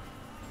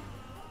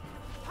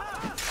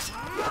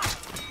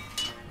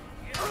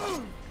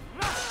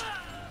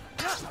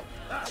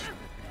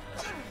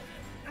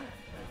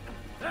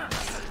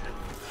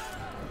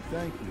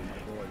 Thank you, my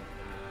boy.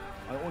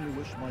 I only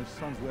wish my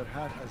sons were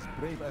half as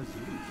brave as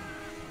you.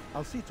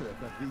 I'll see to it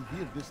that they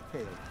hear this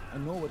tale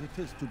and know what it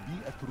is to be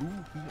a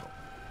true hero.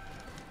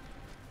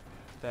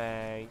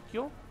 Thank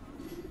you.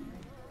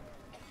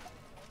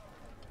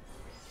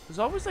 There's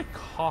always a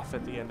cough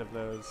at the end of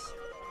those.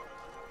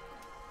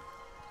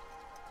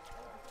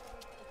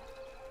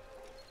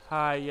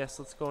 Hi, yes,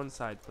 let's go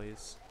inside,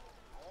 please.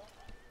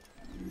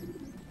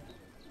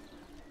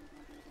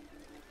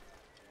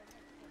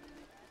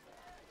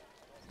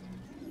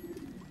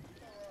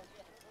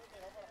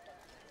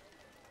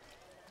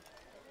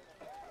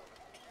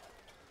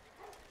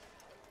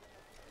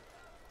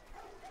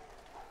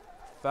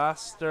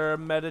 Faster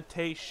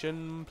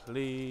meditation,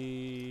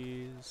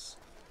 please.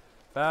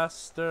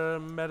 Faster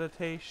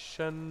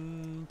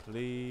meditation,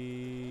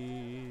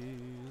 please.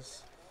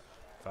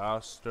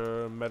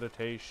 Faster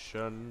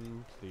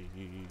meditation,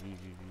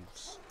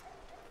 please.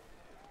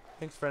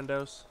 Thanks,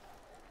 friendos.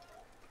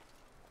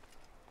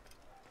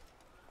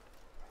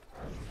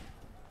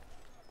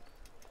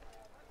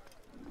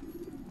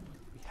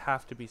 We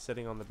have to be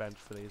sitting on the bench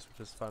for these, which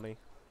is funny.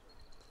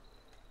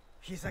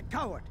 He's a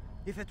coward.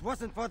 If it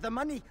wasn't for the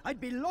money,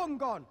 I'd be long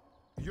gone.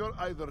 You're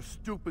either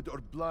stupid or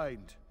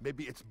blind.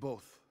 Maybe it's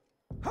both.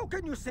 How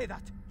can you say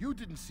that? You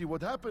didn't see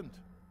what happened.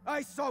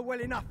 I saw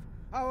well enough.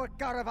 Our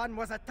caravan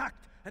was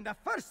attacked, and the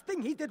first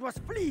thing he did was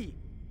flee.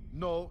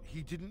 No,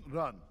 he didn't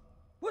run.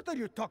 What are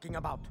you talking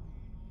about?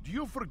 Do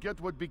you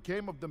forget what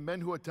became of the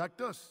men who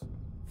attacked us?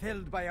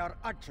 Felled by our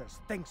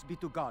archers, thanks be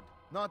to God.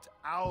 Not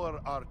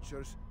our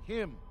archers,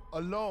 him,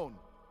 alone.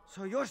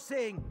 So you're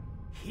saying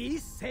he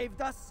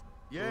saved us?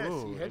 Yes,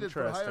 Ooh, he headed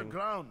for higher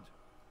ground.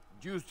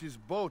 Used his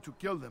bow to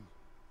kill them.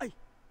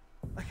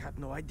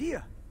 no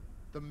idea.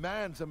 The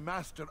man's a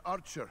master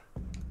archer.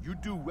 You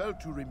do well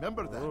to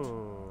remember that.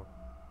 Ooh.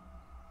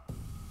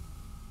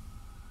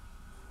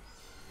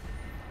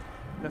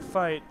 In a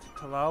fight,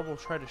 Talal will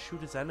try to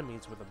shoot his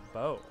enemies with a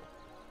bow.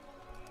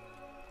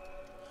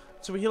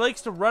 So he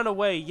likes to run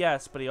away,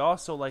 yes, but he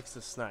also likes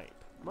to snipe.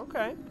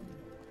 Okay.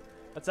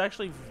 That's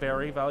actually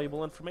very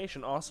valuable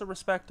information. Also,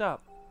 respect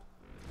up.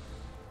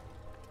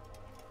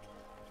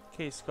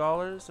 Okay,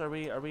 scholars, are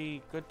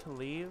we good to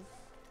leave?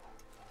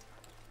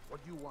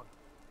 What do you want?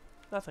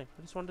 Nothing.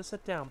 I just wanted to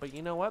sit down, but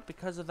you know what?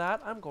 Because of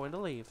that, I'm going to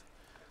leave.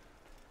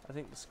 I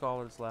think the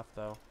scholars left,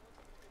 though.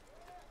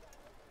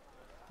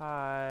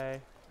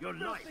 Hi. Your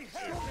life.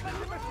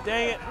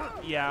 Dang it.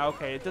 Yeah,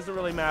 okay. It doesn't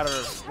really matter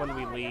when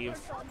we leave.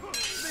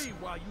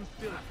 Leave while you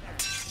still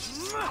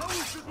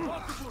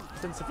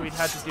Since if we'd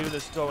had to do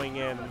this going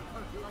in,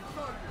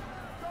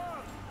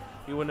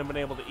 you wouldn't have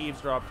been able to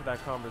eavesdrop to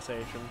that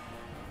conversation.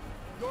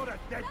 You're a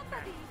dead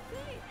man.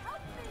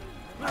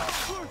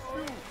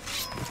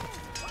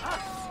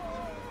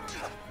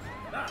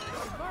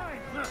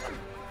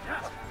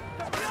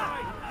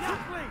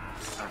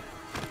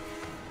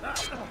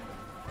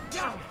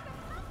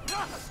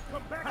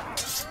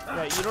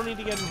 Yeah, you don't need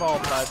to get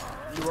involved, bud.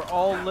 You were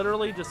all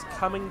literally just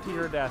coming to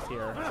your death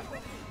here.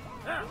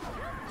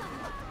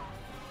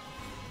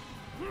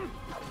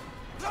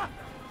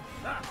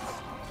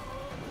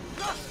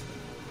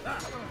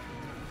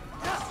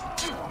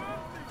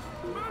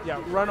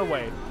 Yeah, run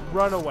away.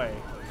 Run away.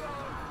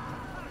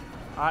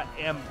 I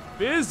am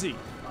busy.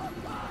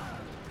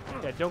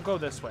 Yeah, don't go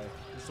this way.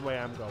 This is the way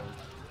I'm going.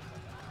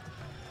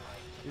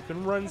 You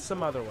can run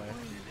some other way.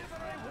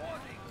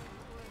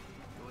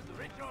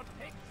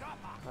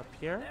 Up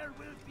here? There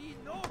will be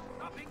no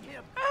stopping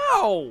him.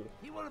 Ow!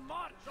 He will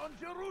march on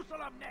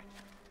Jerusalem next.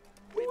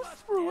 Who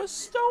threw a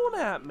stone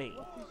at me?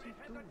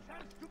 And a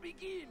chance to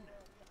begin.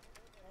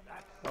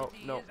 Oh,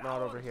 no,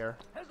 not over here.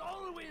 Has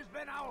always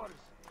been ours.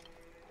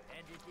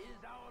 And it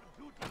is our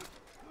duty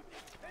to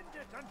defend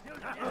it until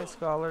the Hi, end.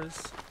 scholars.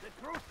 The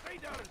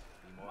Crusaders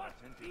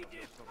must be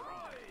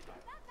destroyed.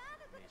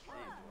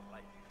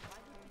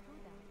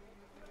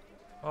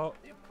 Oh,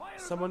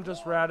 someone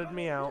just ratted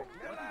me out.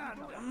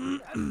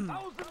 And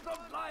thousands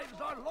of lives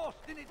are lost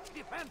in its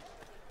defense.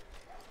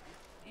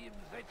 It seems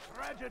a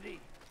tragedy,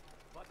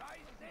 but I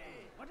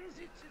say, what is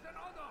it? Is an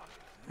honor.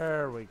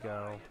 There we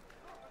go.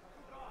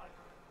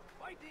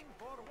 Fighting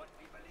for what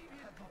we believe in.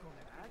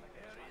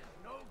 There is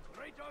no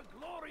greater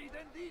glory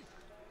than this.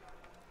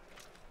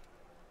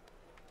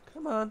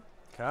 Come on.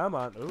 Come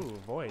on. Ooh,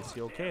 voice.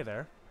 You okay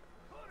there?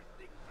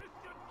 The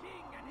Christian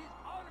king and his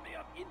army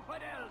of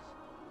infidels.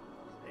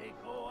 They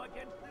go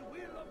against the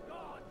will of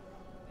God.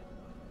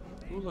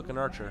 Ooh, look, an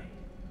archer.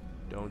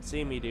 Don't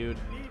see me, dude.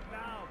 Leave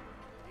now.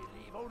 They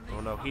leave only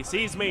Oh no, he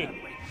sees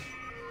me!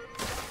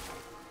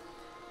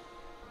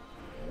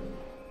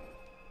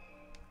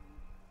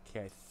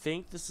 Okay, I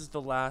think this is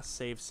the last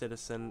save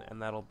citizen,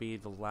 and that'll be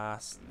the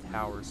last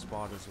tower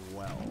spot as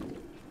well.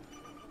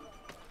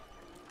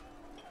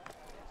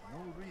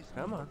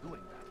 Come on.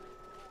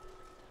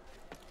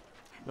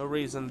 No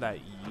reason that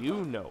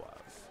you know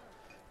of.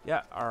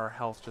 Yeah, our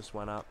health just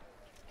went up.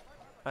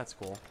 That's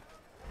cool.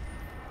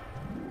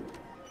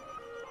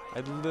 I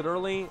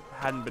literally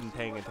hadn't been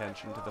paying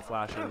attention to the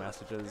flashing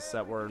messages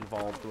that were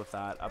involved with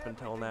that up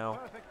until now.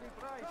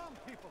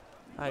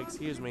 Hi,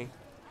 excuse me.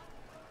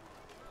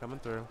 Coming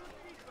through.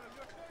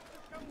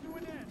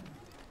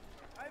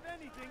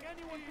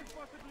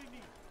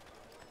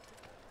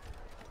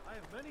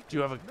 Do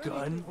you have a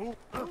gun?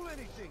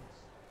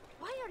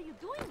 Why are you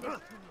doing this to me?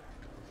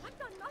 I've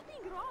done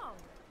nothing wrong.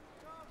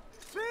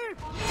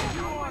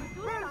 Someone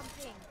do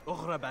something.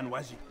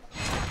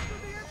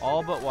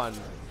 All but one.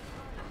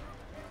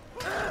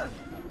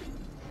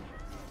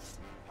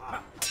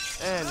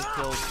 And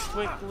killed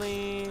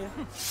quickly.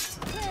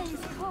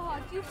 Praise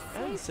God, you've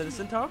And saved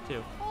citizen me. talked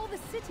to. All the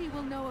city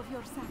will know of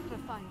your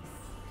sacrifice.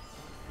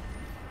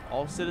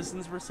 All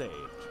citizens were saved.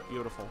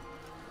 Beautiful.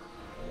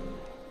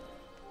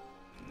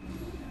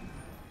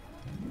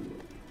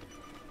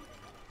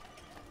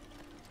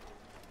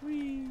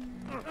 Whee.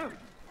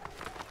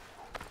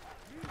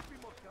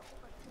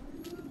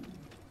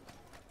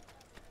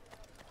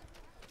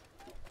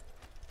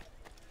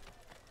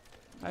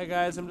 Hi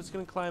guys, I'm just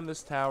gonna climb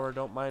this tower,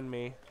 don't mind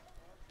me.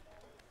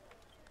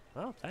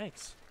 Oh,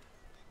 thanks.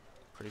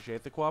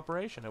 Appreciate the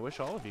cooperation. I wish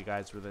all of you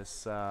guys were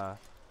this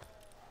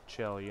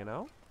chill, you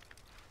know?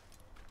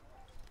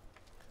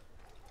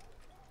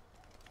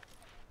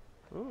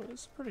 Ooh,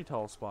 this is a pretty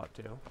tall spot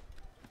too.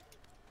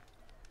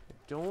 I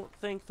don't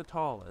think the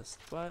tallest,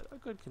 but a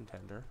good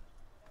contender.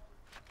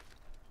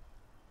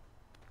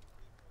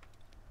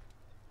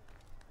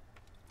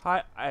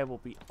 Hi, I will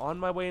be on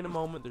my way in a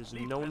moment. There's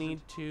no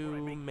need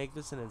to make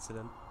this an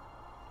incident.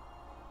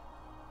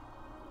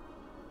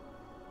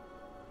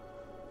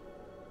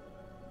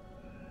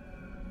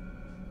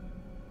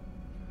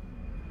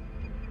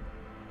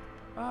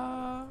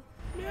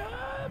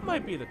 Yeah, it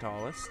might be the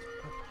tallest.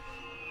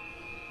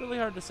 Really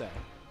hard to say.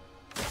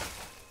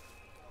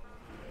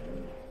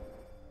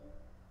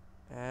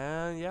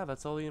 And yeah, yeah,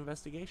 that's all the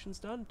investigation's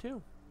done,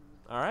 too.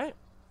 Alright.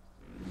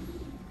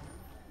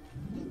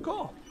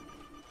 Cool.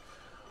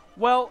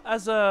 Well,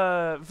 as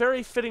a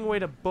very fitting way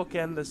to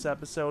bookend this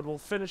episode, we'll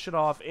finish it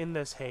off in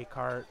this hay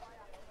cart.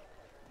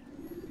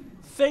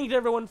 Thank you to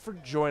everyone for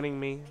joining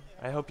me.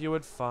 I hope you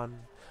had fun.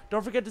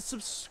 Don't forget to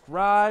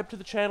subscribe to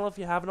the channel if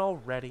you haven't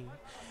already.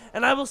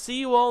 And I will see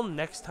you all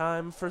next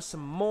time for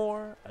some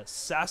more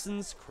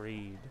Assassin's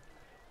Creed.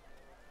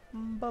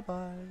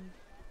 Bye-bye.